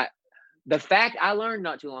 the fact I learned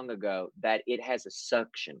not too long ago that it has a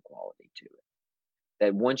suction quality to it.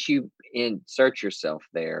 That once you insert yourself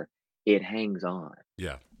there, it hangs on.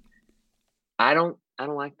 Yeah. I don't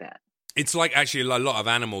like that. It's like actually a lot of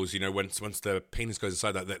animals, once the penis goes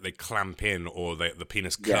inside that they clamp in, or the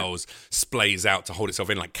penis curls, splays out to hold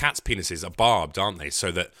itself in. Like cats' penises are barbed, aren't they?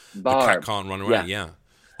 So that the cat can't run away. Yeah.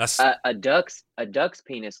 That's a duck's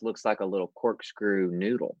penis looks like a little corkscrew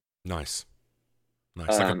noodle. Nice. Like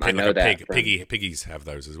piggies have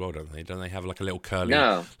those as well, don't they? Don't they have like a little curly?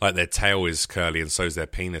 No. Like their tail is curly, and so is their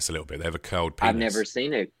penis a little bit. They have a curled penis. I've never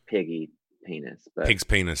seen a piggy penis. But pig's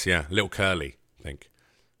penis, yeah, little curly. I think.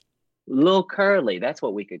 Little curly. That's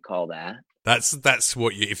what we could call that. That's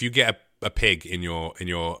what if you get a pig in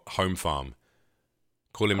your home farm,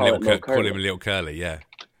 call him little curly. Yeah.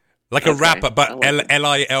 Like a rapper, but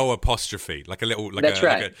LIL apostrophe, like a little, like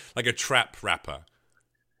a trap rapper.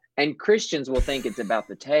 And Christians will think it's about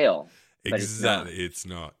the tail. Exactly, it's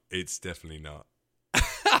not. It's definitely not.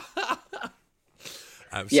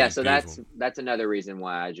 Yeah, so beautiful. That's another reason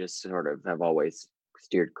why I just sort of have always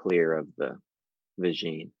steered clear of the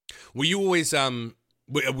vagine. Were you always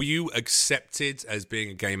were you accepted as being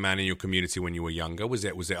a gay man in your community when you were younger? Was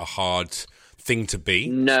it a hard thing to be?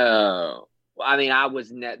 No. I mean, that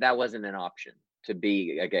wasn't an option to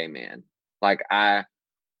be a gay man. Like I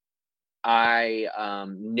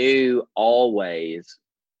knew always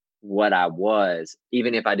what I was,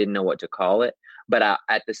 even if I didn't know what to call it. But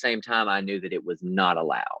at the same time, I knew that it was not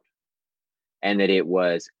allowed and that it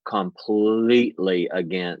was completely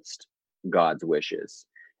against God's wishes.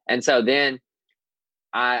 And so then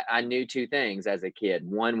I knew two things as a kid.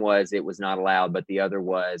 One was it was not allowed, but the other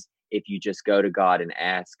was if you just go to God and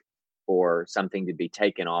ask or something to be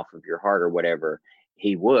taken off of your heart or whatever,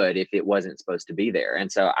 he would if it wasn't supposed to be there.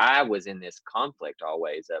 And so I was in this conflict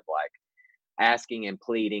always of like asking and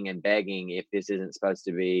pleading and begging, if this isn't supposed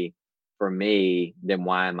to be for me, then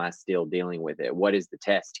why am I still dealing with it? What is the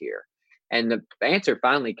test here? And the answer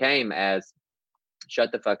finally came as,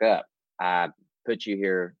 shut the fuck up. I put you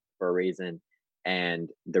here for a reason. And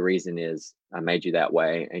the reason is I made you that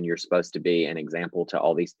way. And you're supposed to be an example to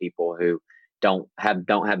all these people who don't have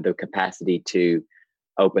the capacity to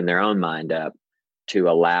open their own mind up to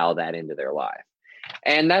allow that into their life.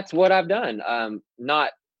 And that's what I've done.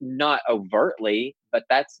 Not overtly, but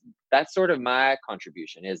that's sort of my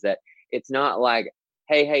contribution, is that it's not like,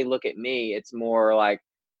 hey, look at me. It's more like,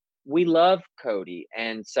 we love Cody.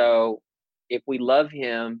 And so if we love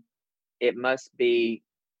him, it must be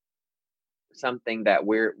something that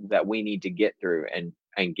we need to get through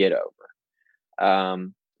and get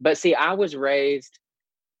over. But see, I was raised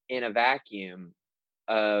in a vacuum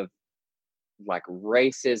of like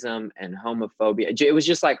racism and homophobia. It was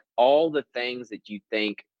just like all the things that you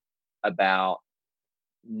think about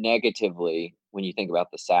negatively when you think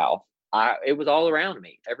about the South. It was all around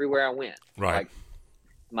me everywhere I went. Right. Like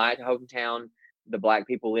my hometown, the black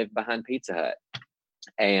people lived behind Pizza Hut,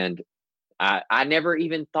 and I never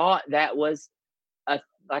even thought that was a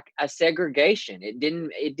segregation. It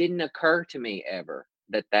didn't occur to me ever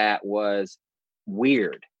that was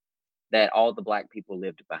weird that all the black people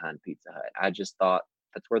lived behind Pizza Hut. I just thought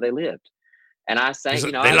that's where they lived. And I sang,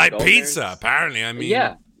 they like pizza, apparently. I mean,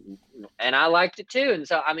 yeah, and I liked it too. And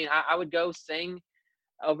so, I mean, I would go sing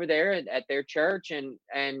over there at their church, and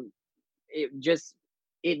I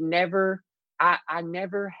never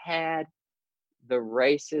had the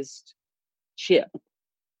racist chip,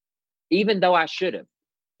 even though I should have.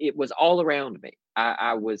 It was all around me.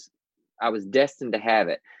 I was destined to have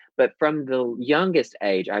it. But from the youngest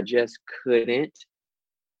age, I just couldn't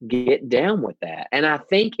get down with that. And I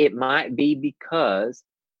think it might be because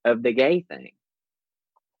of the gay thing.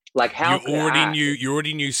 Like how you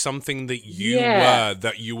already knew something that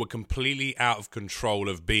you were completely out of control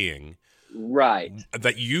of being. Right.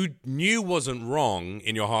 That you knew wasn't wrong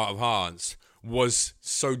in your heart of hearts was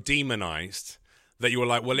so demonized that you were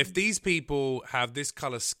like, well, if these people have this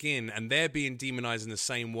color skin and they're being demonized in the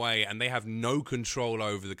same way and they have no control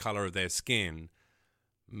over the color of their skin,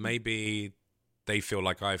 maybe they feel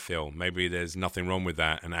like I feel. Maybe there's nothing wrong with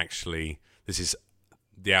that. And actually, this is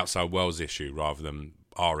the outside world's issue rather than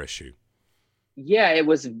our issue. Yeah, it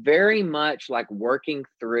was very much like working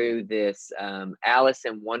through this Alice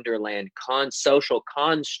in Wonderland social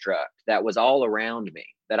construct that was all around me,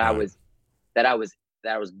 that I was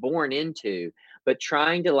born into, but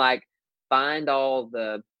trying to like find all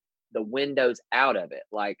the windows out of it.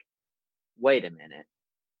 Like, wait a minute,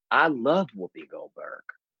 I love Whoopi Goldberg.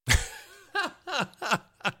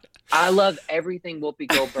 I love everything Whoopi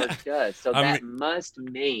Goldberg does. So that must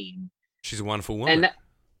mean she's a wonderful woman.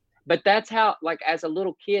 But that's how, like, as a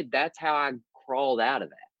little kid, that's how I crawled out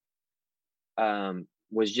of that.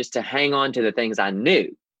 Was just to hang on to the things I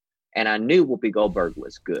knew. And I knew Whoopi Goldberg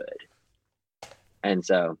was good. And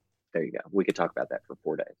so there you go. We could talk about that for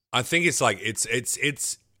 4 days. I think it's like,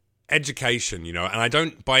 it's education, you know,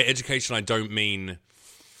 and by education, I don't mean,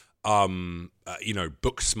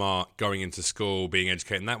 book smart, going into school, being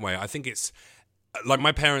educated in that way. I think it's like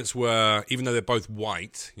my parents were, even though they're both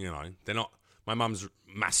white, you know, they're not, my mum's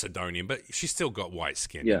Macedonian, but she's still got white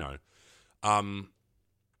skin, you know.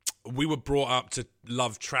 We were brought up to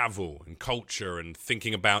love travel and culture and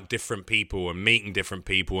thinking about different people and meeting different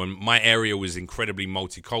people. And my area was incredibly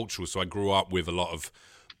multicultural, so I grew up with a lot of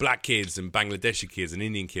black kids and Bangladeshi kids and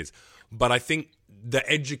Indian kids. But I think the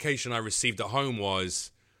education I received at home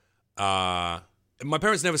was, my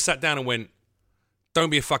parents never sat down and went, don't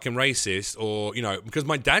be a fucking racist, or, you know, because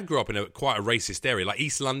my dad grew up in quite a racist area. Like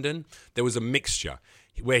East London, there was a mixture.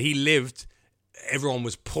 Where he lived, everyone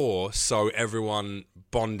was poor, so everyone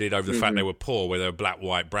bonded over the fact they were poor, whether they were black,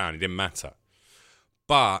 white, brown. It didn't matter.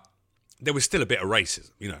 But there was still a bit of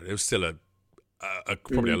racism. You know, there was still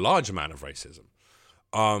probably a large amount of racism.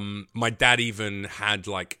 My dad even had,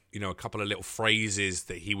 like, you know, a couple of little phrases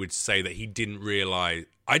that he would say that he didn't realize.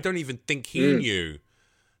 I don't even think he knew.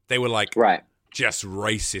 They were like just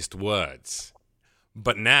racist words.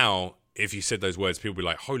 But now, if you said those words, people would be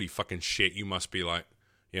like, holy fucking shit, you must be like,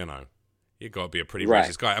 you know, you got to be a pretty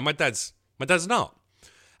racist guy. And my dad's not.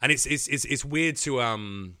 And it's weird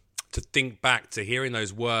to think back to hearing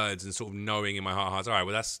those words and sort of knowing in my heart, all right,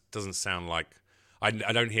 well, that doesn't sound like, I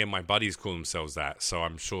don't hear my buddies call themselves that, so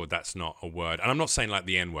I'm sure that's not a word. And I'm not saying like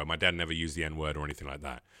the N-word. My dad never used the N-word or anything like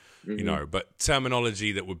that, you know, but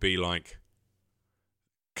terminology that would be like,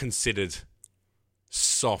 considered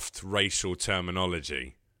soft racial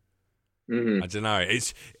terminology. Mm-hmm. I don't know.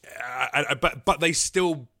 It's but they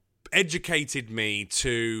still educated me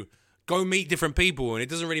to go meet different people, and it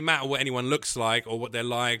doesn't really matter what anyone looks like or what they're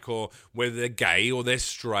like or whether they're gay or they're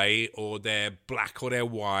straight or they're black or they're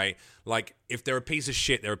white. Like, if they're a piece of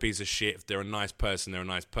shit, they're a piece of shit. If they're a nice person, they're a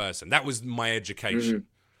nice person. That was my education. Mm-hmm.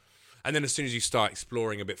 And then as soon as you start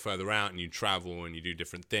exploring a bit further out and you travel and you do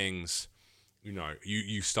different things, you know,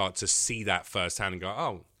 you start to see that firsthand and go,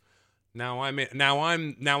 oh, now I'm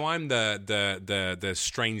the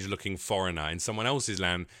strange looking foreigner in someone else's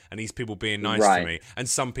land, and these people being nice to me, and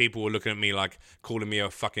some people were looking at me like calling me a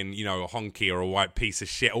fucking, you know, a honky or a white piece of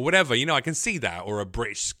shit or whatever. You know, I can see that, or a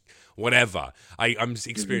British whatever. I'm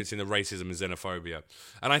experiencing the racism and xenophobia,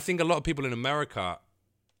 and I think a lot of people in America,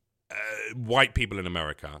 white people in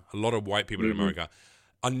America, a lot of white people in America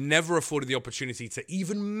are never afforded the opportunity to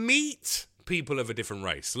even meet people of a different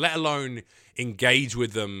race, let alone engage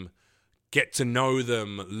with them, get to know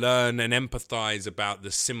them, learn and empathize about the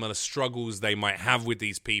similar struggles they might have with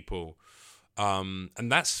these people.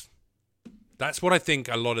 And that's what I think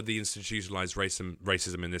a lot of the institutionalized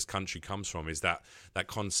racism in this country comes from, is that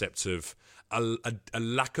concept of a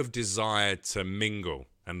lack of desire to mingle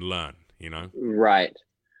and learn, you know? Right.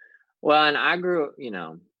 Well, and I grew, you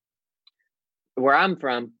know, where I'm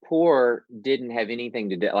from, poor didn't have anything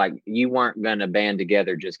to do. Like, you weren't going to band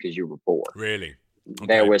together just because you were poor. Really? Okay.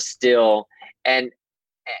 There was still, and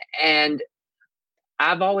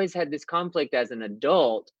I've always had this conflict as an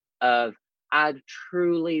adult of, I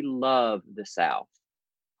truly love the South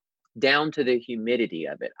down to the humidity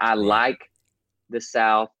of it. I like the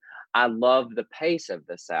South. I love the pace of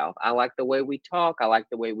the South. I like the way we talk. I like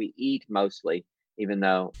the way we eat, mostly, even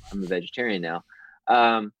though I'm a vegetarian now.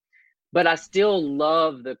 But I still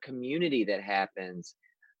love the community that happens.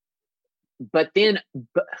 But then,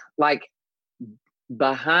 like,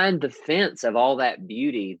 behind the fence of all that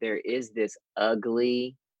beauty, there is this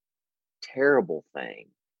ugly, terrible thing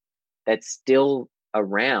that's still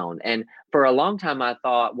around. And for a long time, I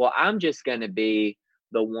thought, well, I'm just going to be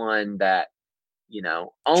the one that, you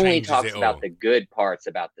know, only Changes talks about the good parts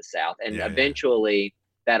about the South. And eventually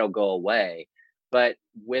that'll go away. But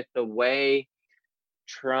with the way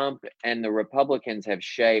Trump and the Republicans have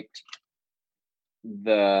shaped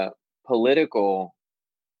the political,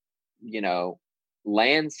 you know,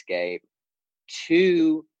 landscape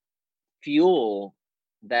to fuel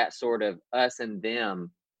that sort of us and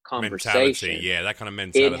them conversation. Mentality, yeah, that kind of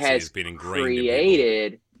mentality has been ingrained.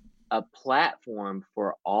 Created a platform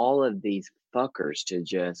for all of these fuckers to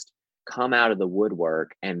just come out of the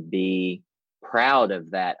woodwork and be proud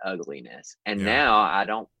of that ugliness. And now I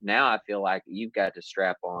feel like you've got to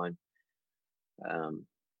strap on.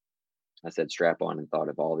 I said strap on and thought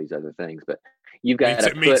of all these other things, but you've got to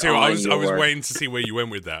put me too. on I was waiting to see where you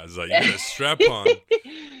went with that. I was like, you got to strap on.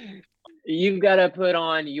 You've got to put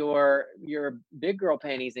on your big girl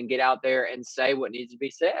panties and get out there and say what needs to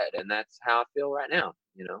be said. And that's how I feel right now,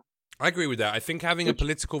 you know? I agree with that. I think having a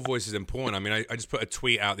political voice is important. I mean, I just put a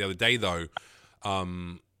tweet out the other day, though,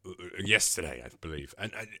 yesterday, I believe.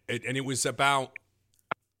 And it was about,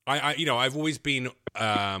 I've always been,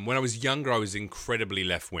 when I was younger, I was incredibly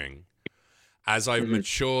left-wing. As I've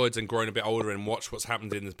matured and grown a bit older and watched what's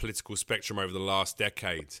happened in the political spectrum over the last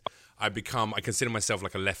decade, I consider myself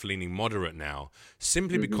like a left-leaning moderate now,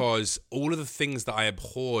 simply because all of the things that I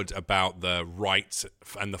abhorred about the right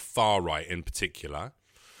and the far right in particular,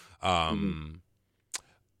 I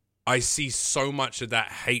see so much of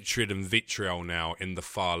that hatred and vitriol now in the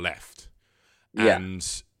far left. Yeah.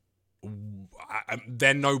 And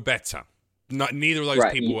they're no better. Neither of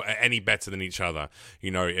those people are any better than each other.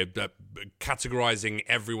 You know, categorizing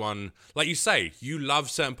everyone, like you say, you love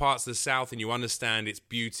certain parts of the South and you understand its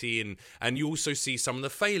beauty, and you also see some of the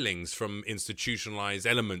failings from institutionalized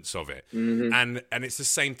elements of it. And it's the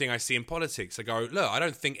same thing I see in politics. I go, look, I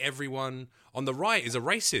don't think everyone on the right is a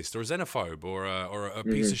racist or a xenophobe or a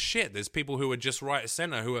piece of shit. There's people who are just right of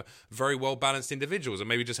center who are very well balanced individuals and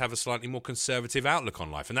maybe just have a slightly more conservative outlook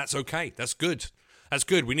on life, and that's okay. That's good. That's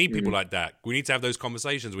good. We need people like that. We need to have those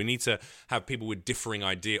conversations. We need to have people with differing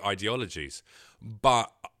ideologies. But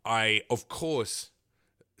I, of course,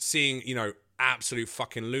 seeing, you know, absolute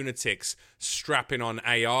fucking lunatics strapping on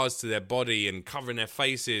ARs to their body and covering their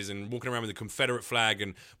faces and walking around with a Confederate flag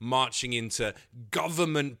and marching into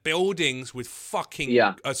government buildings with fucking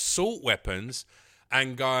assault weapons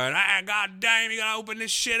and going, God damn, you gotta open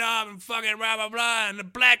this shit up and fucking blah, blah, blah, and the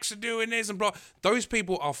blacks are doing this and blah. Those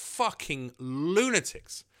people are fucking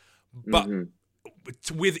lunatics. But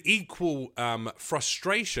with equal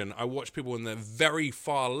frustration, I watch people on the very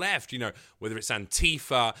far left, whether it's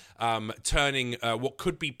Antifa, turning what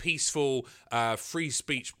could be peaceful free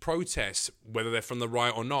speech protests, whether they're from the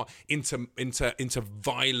right or not, into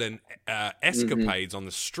violent escapades on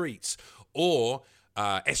the streets, or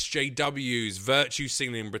SJWs virtue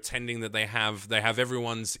signaling, pretending that they have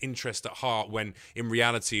everyone's interest at heart, when in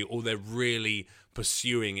reality all they're really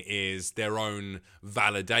pursuing is their own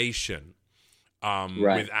validation.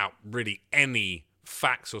 Without really any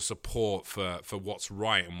facts or support for what's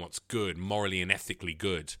right and what's good, morally and ethically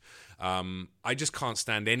good. I just can't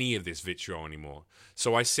stand any of this vitriol anymore.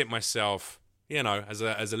 So I sit myself, as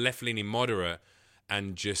a left-leaning moderate,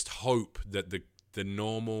 and just hope that the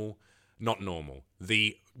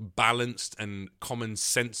balanced and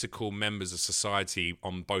commonsensical members of society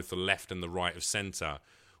on both the left and the right of centre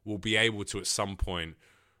will be able to, at some point,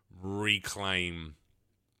 reclaim.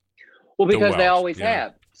 Well, because they always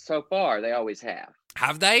have. So far, they always have.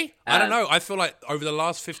 Have they? I don't know. I feel like over the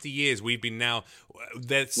last 50 years, we've been now.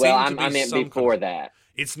 I meant before that.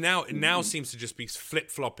 It's now. It now seems to just be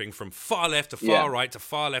flip-flopping from far left to far right to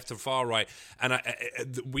far left to far right, and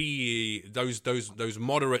those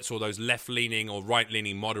moderates or those left-leaning or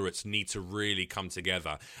right-leaning moderates need to really come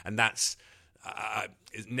together, and that's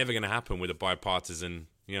it's never going to happen with a bipartisan,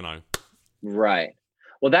 Right.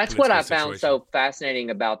 Well, that's what I found situation. so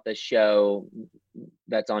fascinating about the show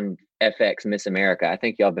that's on FX, Miss America. I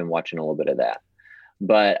think y'all been watching a little bit of that.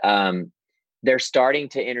 But they're starting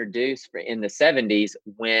to introduce in the 70s,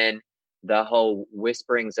 when the whole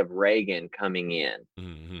whisperings of Reagan coming in,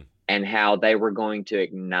 and how they were going to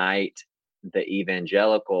ignite the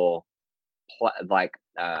evangelical, what's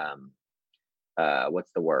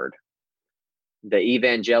the word? The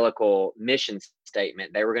evangelical mission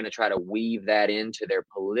statement. They were going to try to weave that into their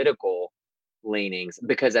political leanings,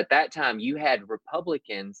 because at that time you had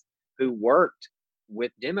Republicans who worked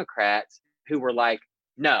with Democrats who were like,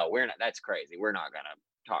 no, we're not, that's crazy, we're not going to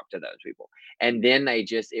talk to those people. And then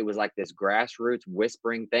it was like this grassroots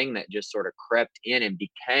whispering thing that just sort of crept in and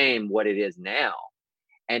became what it is now.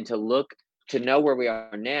 And to know where we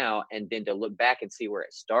are now, and then to look back and see where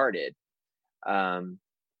it started,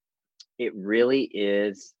 it really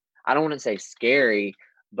is, I don't want to say scary,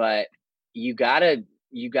 but you gotta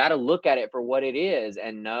look at it for what it is,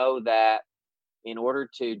 and know that in order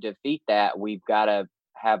to defeat that, we've got to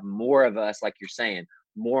have more of us, like you're saying,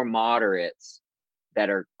 more moderates that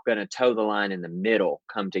are going to toe the line in the middle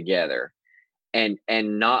come together, and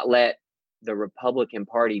not let the Republican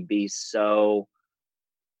Party be so,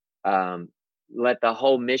 let the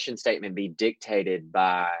whole mission statement be dictated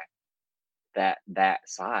by that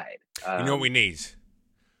side. You know what we need?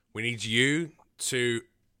 We need you to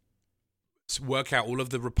work out all of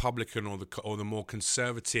the Republican or the more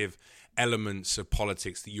conservative elements of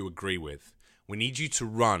politics that you agree with. We need you to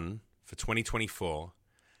run for 2024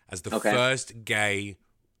 as the first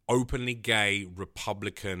openly gay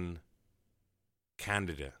Republican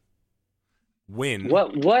candidate. Win.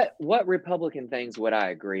 What Republican things would I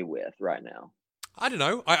agree with right now? I don't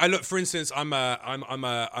know. I look, for instance, I'm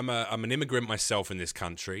an immigrant myself in this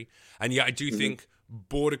country, and yet I do think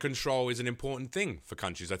border control is an important thing for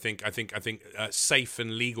countries. I think safe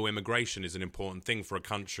and legal immigration is an important thing for a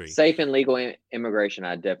country. Safe and legal immigration,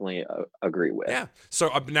 I definitely agree with. Yeah. So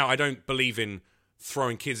now I don't believe in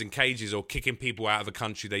throwing kids in cages or kicking people out of a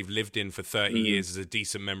country they've lived in for 30 years as a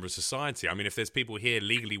decent member of society. I mean, if there's people here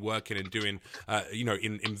legally working and doing,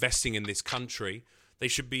 investing in this country, they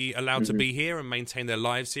should be allowed to be here and maintain their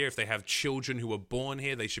lives here. If they have children who are born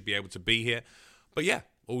here, they should be able to be here. But yeah,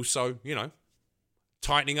 also,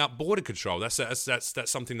 tightening up border control. That's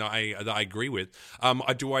something that I agree with.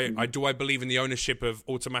 Do I believe in the ownership of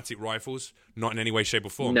automatic rifles? Not in any way, shape, or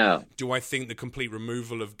form. No. Do I think the complete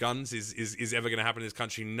removal of guns is ever going to happen in this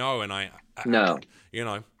country? No. And no.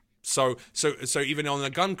 So even on the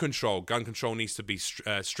gun control needs to be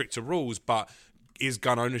stricter rules, but is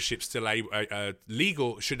gun ownership still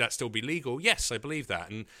legal? Should that still be legal? Yes, I believe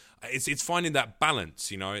that. And it's finding that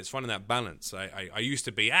balance, It's finding that balance. I used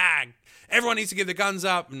to be, everyone needs to give the guns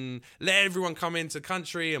up and let everyone come into the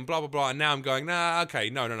country and blah, blah, blah. And now I'm going,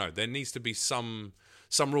 no. There needs to be some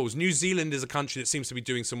rules. New Zealand is a country that seems to be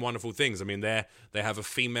doing some wonderful things. I mean, they have a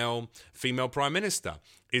female prime minister.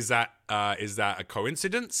 Is that a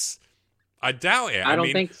coincidence? I doubt it. I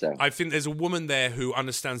don't think so. I think there's a woman there who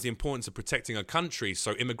understands the importance of protecting a country,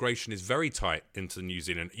 so immigration is very tight into New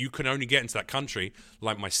Zealand. You can only get into that country,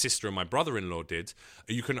 like my sister and my brother-in-law did.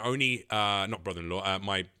 You can only, not brother-in-law,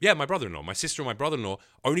 my brother-in-law. My sister and my brother-in-law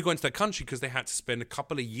only go into that country because they had to spend a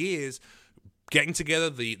couple of years getting together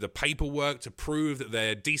the paperwork to prove that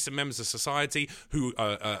they're decent members of society who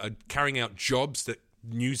are carrying out jobs that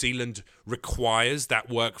New Zealand requires that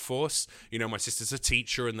workforce. You know, my sister's a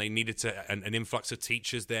teacher and they needed an influx of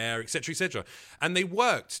teachers there, etc., etc. And they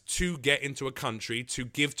worked to get into a country, to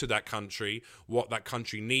give to that country what that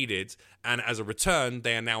country needed. And as a return,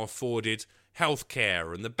 they are now afforded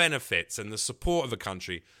healthcare and the benefits and the support of the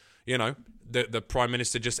country. You know, the Prime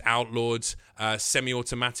Minister just outlawed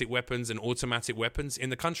semi-automatic weapons and automatic weapons in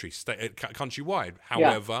the country, countrywide.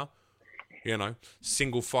 However... You know,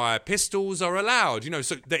 single-fire pistols are allowed. You know,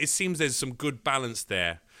 so it seems there's some good balance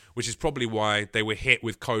there, which is probably why they were hit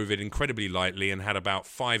with COVID incredibly lightly and had about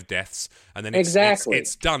 5 deaths. And then it's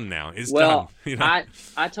done now. It's done. You know?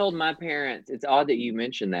 I told my parents, it's odd that you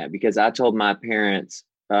mentioned that, because I told my parents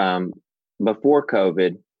before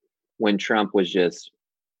COVID, when Trump was just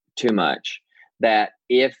too much, that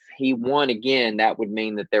if he won again, that would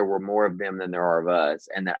mean that there were more of them than there are of us,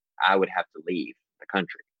 and that I would have to leave the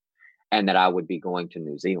country. And that I would be going to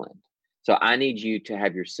New Zealand. So I need you to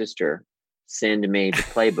have your sister send me the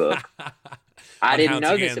playbook. I didn't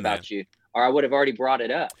know this about you, or I would have already brought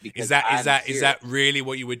it up. Because is that really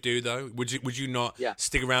what you would do though? Would you not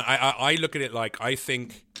stick around? I look at it like I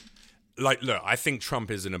think think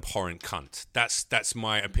Trump is an abhorrent cunt. That's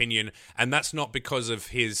my opinion, and that's not because of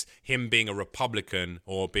him being a Republican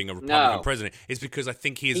or being a Republican president. It's because I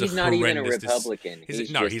think he's not even a Republican.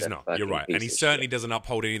 He's not. You're right, and he certainly doesn't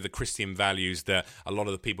uphold any of the Christian values that a lot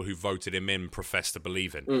of the people who voted him in profess to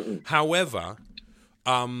believe in. Mm-mm. However,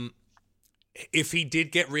 if he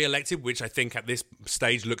did get re-elected, which I think at this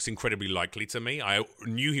stage looks incredibly likely to me, I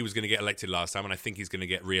knew he was going to get elected last time, and I think he's going to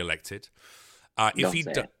get re-elected.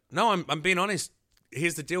 No, I'm being honest.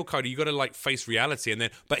 Here's the deal, Cody. You got to face reality,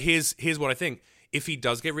 but here's what I think. If he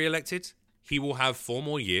does get reelected, he will have 4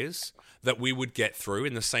 more years that we would get through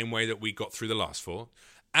in the same way that we got through the last 4,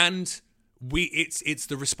 and it's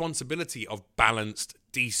the responsibility of balanced,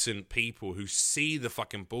 decent people who see the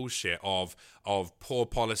fucking bullshit of poor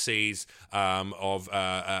policies, of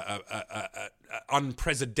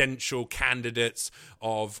unpresidential candidates,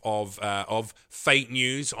 of fake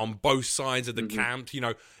news on both sides of the camp. You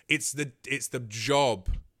know, it's the job.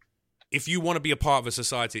 If you want to be a part of a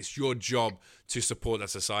society, it's your job to support that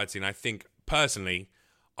society. And I think personally,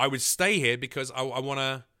 I would stay here because I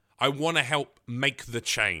want to help make the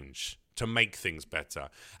change to make things better.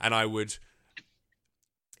 And I would.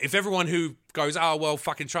 If everyone who goes, oh, well,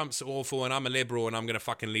 fucking Trump's awful and I'm a liberal and I'm going to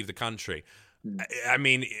fucking leave the country, I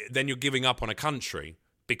mean, then you're giving up on a country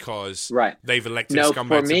because they've elected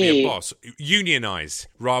scumbag to be a boss. Unionize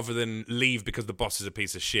rather than leave because the boss is a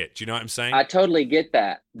piece of shit. Do you know what I'm saying? I totally get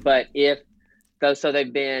that. But so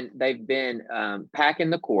they've been packing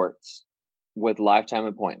the courts with lifetime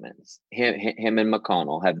appointments. Him and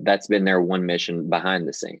McConnell that's been their one mission behind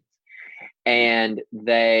the scenes. And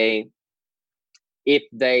if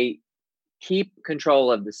they keep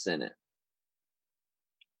control of the Senate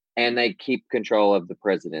and they keep control of the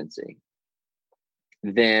presidency,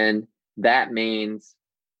 then that means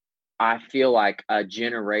I feel like a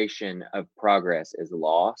generation of progress is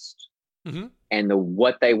lost. Mm-hmm. And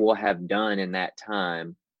what they will have done in that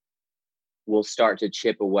time will start to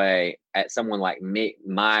chip away at someone like me,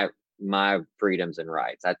 my freedoms and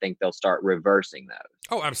rights. I think they'll start reversing those.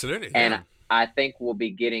 Oh, absolutely. And I think we'll be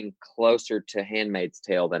getting closer to Handmaid's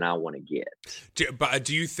Tale than I want to get.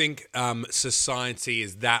 Do you think society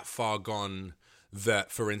is that far gone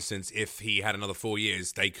that, for instance, if he had another 4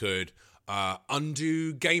 years, they could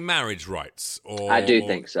undo gay marriage rights? I do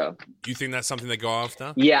think so. Do you think that's something they go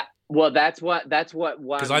after? Yeah. Well, that's what.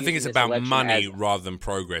 Because I think it's about money rather than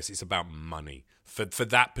progress. It's about money. For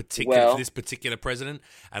that particular, for this particular president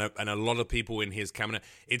and a lot of people in his cabinet,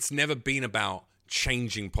 it's never been about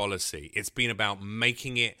changing policy. It's been about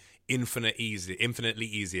making it infinitely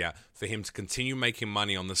easier for him to continue making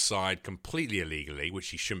money on the side completely illegally, which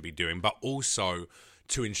he shouldn't be doing, but also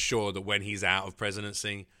to ensure that when he's out of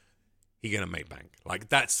presidency, he's going to make bank.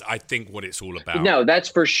 That's, I think, what it's all about. No, that's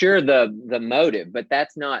for sure the motive, but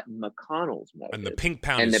that's not McConnell's motive. And the pink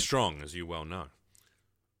pound is strong, as you well know.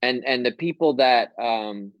 And the people that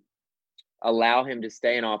allow him to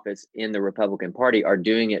stay in office in the Republican Party are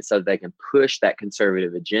doing it so they can push that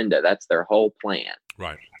conservative agenda. That's their whole plan.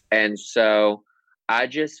 Right. And so I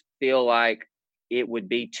just feel like it would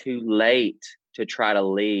be too late to try to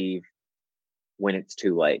leave when it's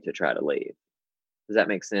too late to try to leave. Does that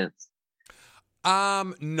make sense?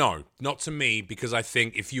 No, not to me, because I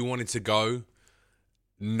think if you wanted to go,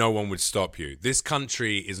 no one would stop you. This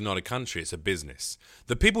country is not a country, it's a business.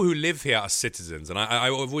 The people who live here are citizens. And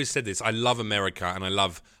I've always said this, I love America and I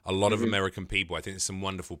love a lot of American people. I think there's some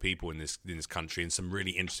wonderful people in this country and some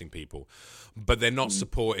really interesting people. But they're not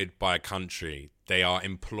supported by a country. They are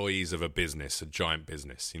employees of a business, a giant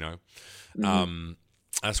business, you know?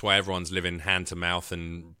 That's why everyone's living hand to mouth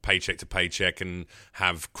and paycheck to paycheck and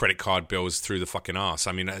have credit card bills through the fucking arse.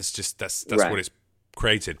 I mean, that's right. What it's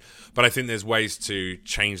created. But I think there's ways to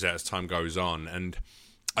change that as time goes on. And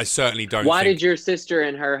I certainly don't Why did your sister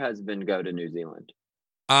and her husband go to New Zealand?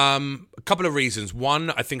 A couple of reasons.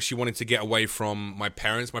 One, I think she wanted to get away from my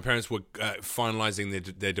parents. My parents were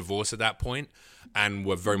finalizing their divorce at that point and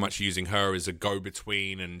were very much using her as a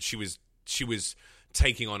go-between. And she was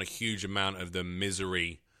taking on a huge amount of the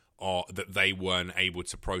misery that they weren't able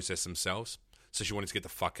to themselves. So she wanted to get the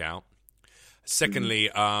fuck out. Secondly,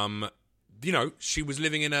 you know, she was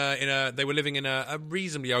living they were living in a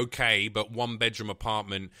reasonably okay but one-bedroom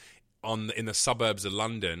apartment in the suburbs of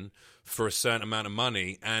London for a certain amount of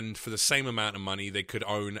money, and for the same amount of money they could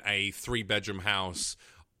own a 3-bedroom house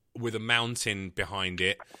with a mountain behind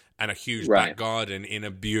it and a huge back garden in a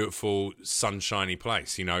beautiful sunshiny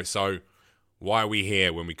place, you know. So why are we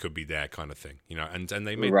here when we could be there, kind of thing, you know? And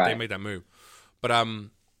they made that move.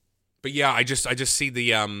 But yeah, I just see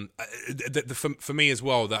the for me as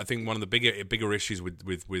well, that I think one of the bigger issues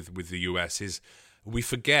with the US is we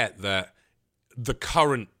forget that the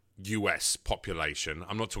current US population,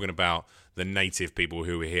 I'm not talking about the native people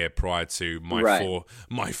who were here prior to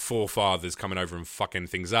my forefathers coming over and fucking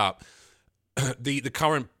things up. The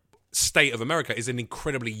current state of America is an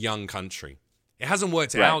incredibly young country. It hasn't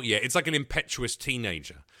worked out yet. It's like an impetuous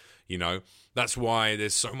teenager, you know? That's why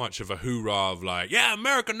there's so much of a hoorah of like, yeah,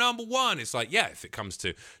 America #1. It's like, yeah, if it comes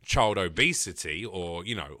to child obesity or,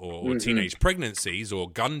 you know, or teenage pregnancies or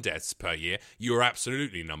gun deaths per year, you're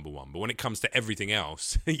absolutely #1. But when it comes to everything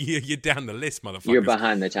else, you're down the list, motherfuckers. You're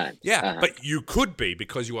behind the times. Yeah, but you could be,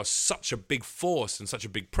 because you are such a big force and such a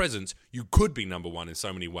big presence, you could be #1 in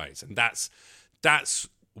so many ways. And that's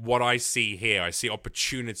what I see here. I see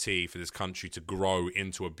opportunity for this country to grow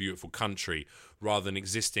into a beautiful country rather than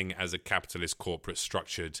existing as a capitalist, corporate,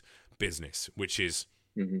 structured business, which is,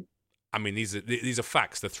 I mean, these are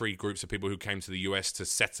facts. The 3 groups of people who came to the US to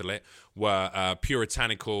settle it were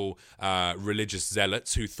puritanical religious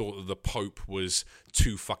zealots who thought that the Pope was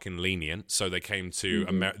too fucking lenient. So they came to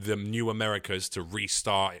the new Americas to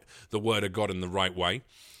restart the word of God in the right way.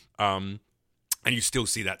 And you still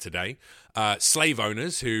see that today. Slave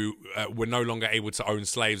owners who were no longer able to own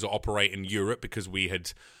slaves or operate in Europe because we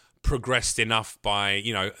had progressed enough by,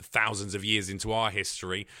 you know, thousands of years into our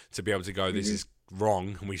history to be able to go, this is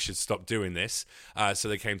wrong and we should stop doing this. So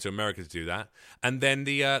they came to America to do that. And then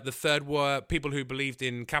the third were people who believed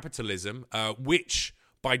in capitalism, which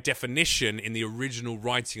by definition, in the original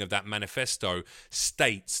writing of that manifesto,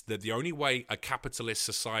 states that the only way a capitalist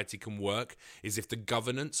society can work is if the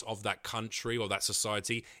governance of that country or that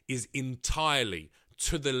society is entirely,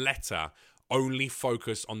 to the letter, only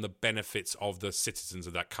focused on the benefits of the citizens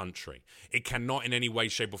of that country. It cannot in any way,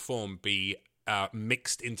 shape, or form be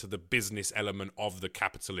mixed into the business element of the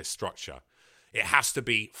capitalist structure. It has to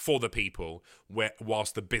be for the people,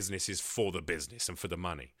 whilst the business is for the business and for the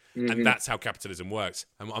money. And that's how capitalism works.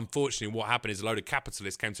 And unfortunately, what happened is a load of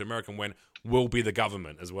capitalists came to America and went, we'll be the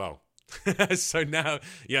government as well. So now,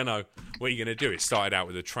 you know, what are you going to do? It started out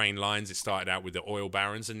with the train lines, it started out with the oil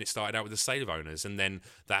barons, and it started out with the slave owners. And then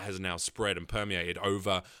that has now spread and permeated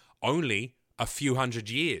over only a few hundred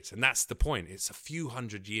years. And that's the point. It's a few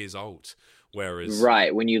hundred years old. Whereas...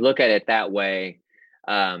 Right. When you look at it that way,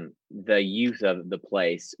 the youth of the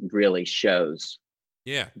place really shows.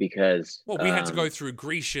 Yeah. Because... Well, we had to go through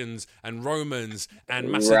Grecians and Romans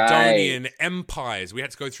and Macedonian empires. We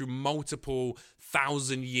had to go through multiple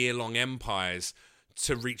 1,000-year-long empires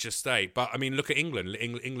to reach a state. But, I mean, look at England.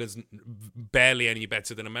 England's barely any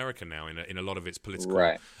better than America now in a lot of its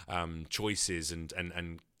political choices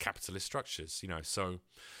and capitalist structures, you know. So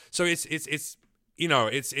it's you know,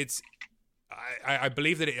 it's I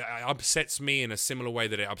believe that it upsets me in a similar way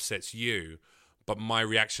that it upsets you, but my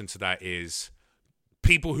reaction to that is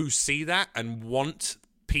people who see that and want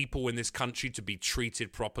people in this country to be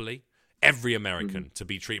treated properly, every American to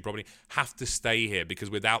be treated properly, have to stay here, because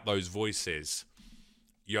without those voices,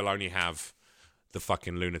 you'll only have the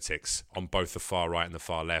fucking lunatics on both the far right and the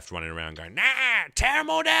far left running around going, nah, tear them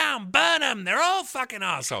all down, burn them, they're all fucking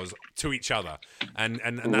assholes to each other. And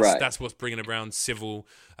that's what's bringing around civil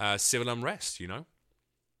unrest, you know?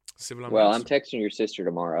 Civil unrest? Well, I'm texting your sister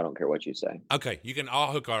tomorrow. I don't care what you say. Okay,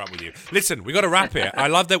 I'll hook her up with you. Listen, we got to wrap here. I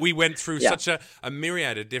love that we went through Yeah. such a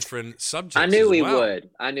myriad of different subjects. I knew as we well. would.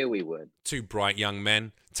 I knew we would. Two bright young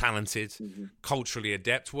men, talented, Mm-hmm. culturally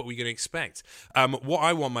adept. What are we going to expect? What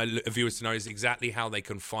I want my viewers to know is exactly how they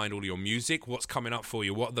can find all your music. What's coming up for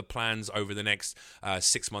you? What are the plans over the next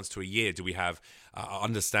 6 months to a year? Do we have?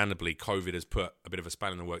 Understandably, COVID has put a bit of a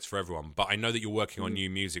span in the works for everyone. But I know that you're working on new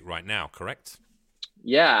music right now. Correct?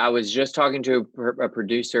 Yeah, I was just talking to a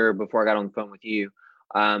producer before I got on the phone with you.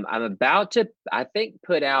 I'm about to, I think,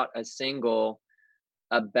 put out a single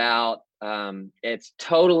about. It's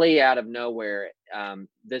totally out of nowhere.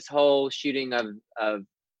 This whole shooting of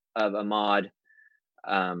Ahmaud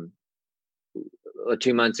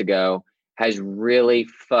 2 months ago has really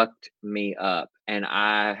fucked me up, and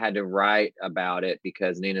I had to write about it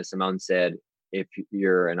because Nina Simone said, "If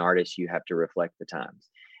you're an artist, you have to reflect the times,"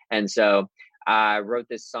 and so I wrote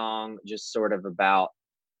this song just sort of about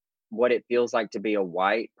what it feels like to be a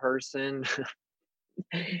white person,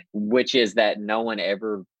 which is that no one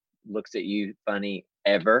ever looks at you funny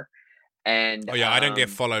ever. And Oh yeah, I don't get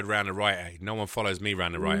followed around the right age. No one follows me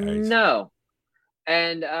around the right age. No.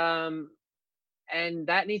 And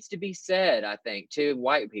that needs to be said, I think, to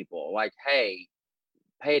white people. Like, hey,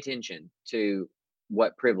 pay attention to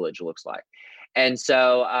what privilege looks like. And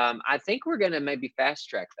so I think we're gonna maybe fast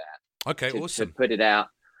track that. Okay, To awesome. put it out.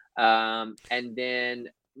 And then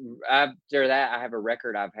after that, I have a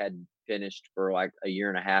record I've had finished for like a year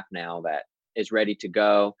and a half now that is ready to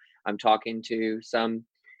go. I'm talking to some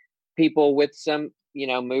people with some,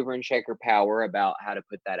 mover and shaker power about how to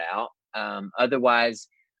put that out. Otherwise,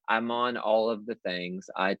 I'm on all of the things: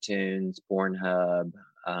 iTunes, Pornhub.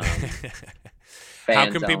 How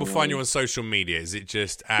can people find you on social media? Is it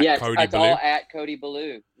just at Cody it's Ballou? all at Cody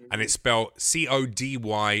Ballou. And it's spelled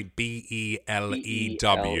CODYBELEW.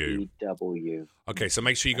 BELEW. Okay, so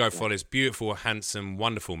make sure you go follow this beautiful, handsome,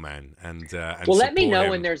 wonderful man. And Well, let me support know him.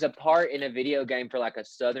 when there's a part in a video game for like a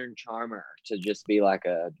Southern charmer to just be like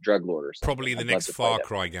a drug lord or something. Probably the I'd next love to play Far that.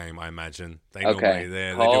 Cry game, I imagine. They Okay. do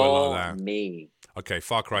a lot of that. Me. Okay,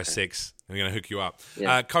 Far Cry 6. I'm going to hook you up.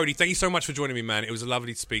 Yeah. Cody, thank you so much for joining me, man. It was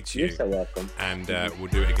lovely to speak to you. You're so welcome. And we'll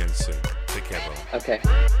do it again soon. Take care, brother. Okay.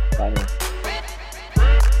 Bye now.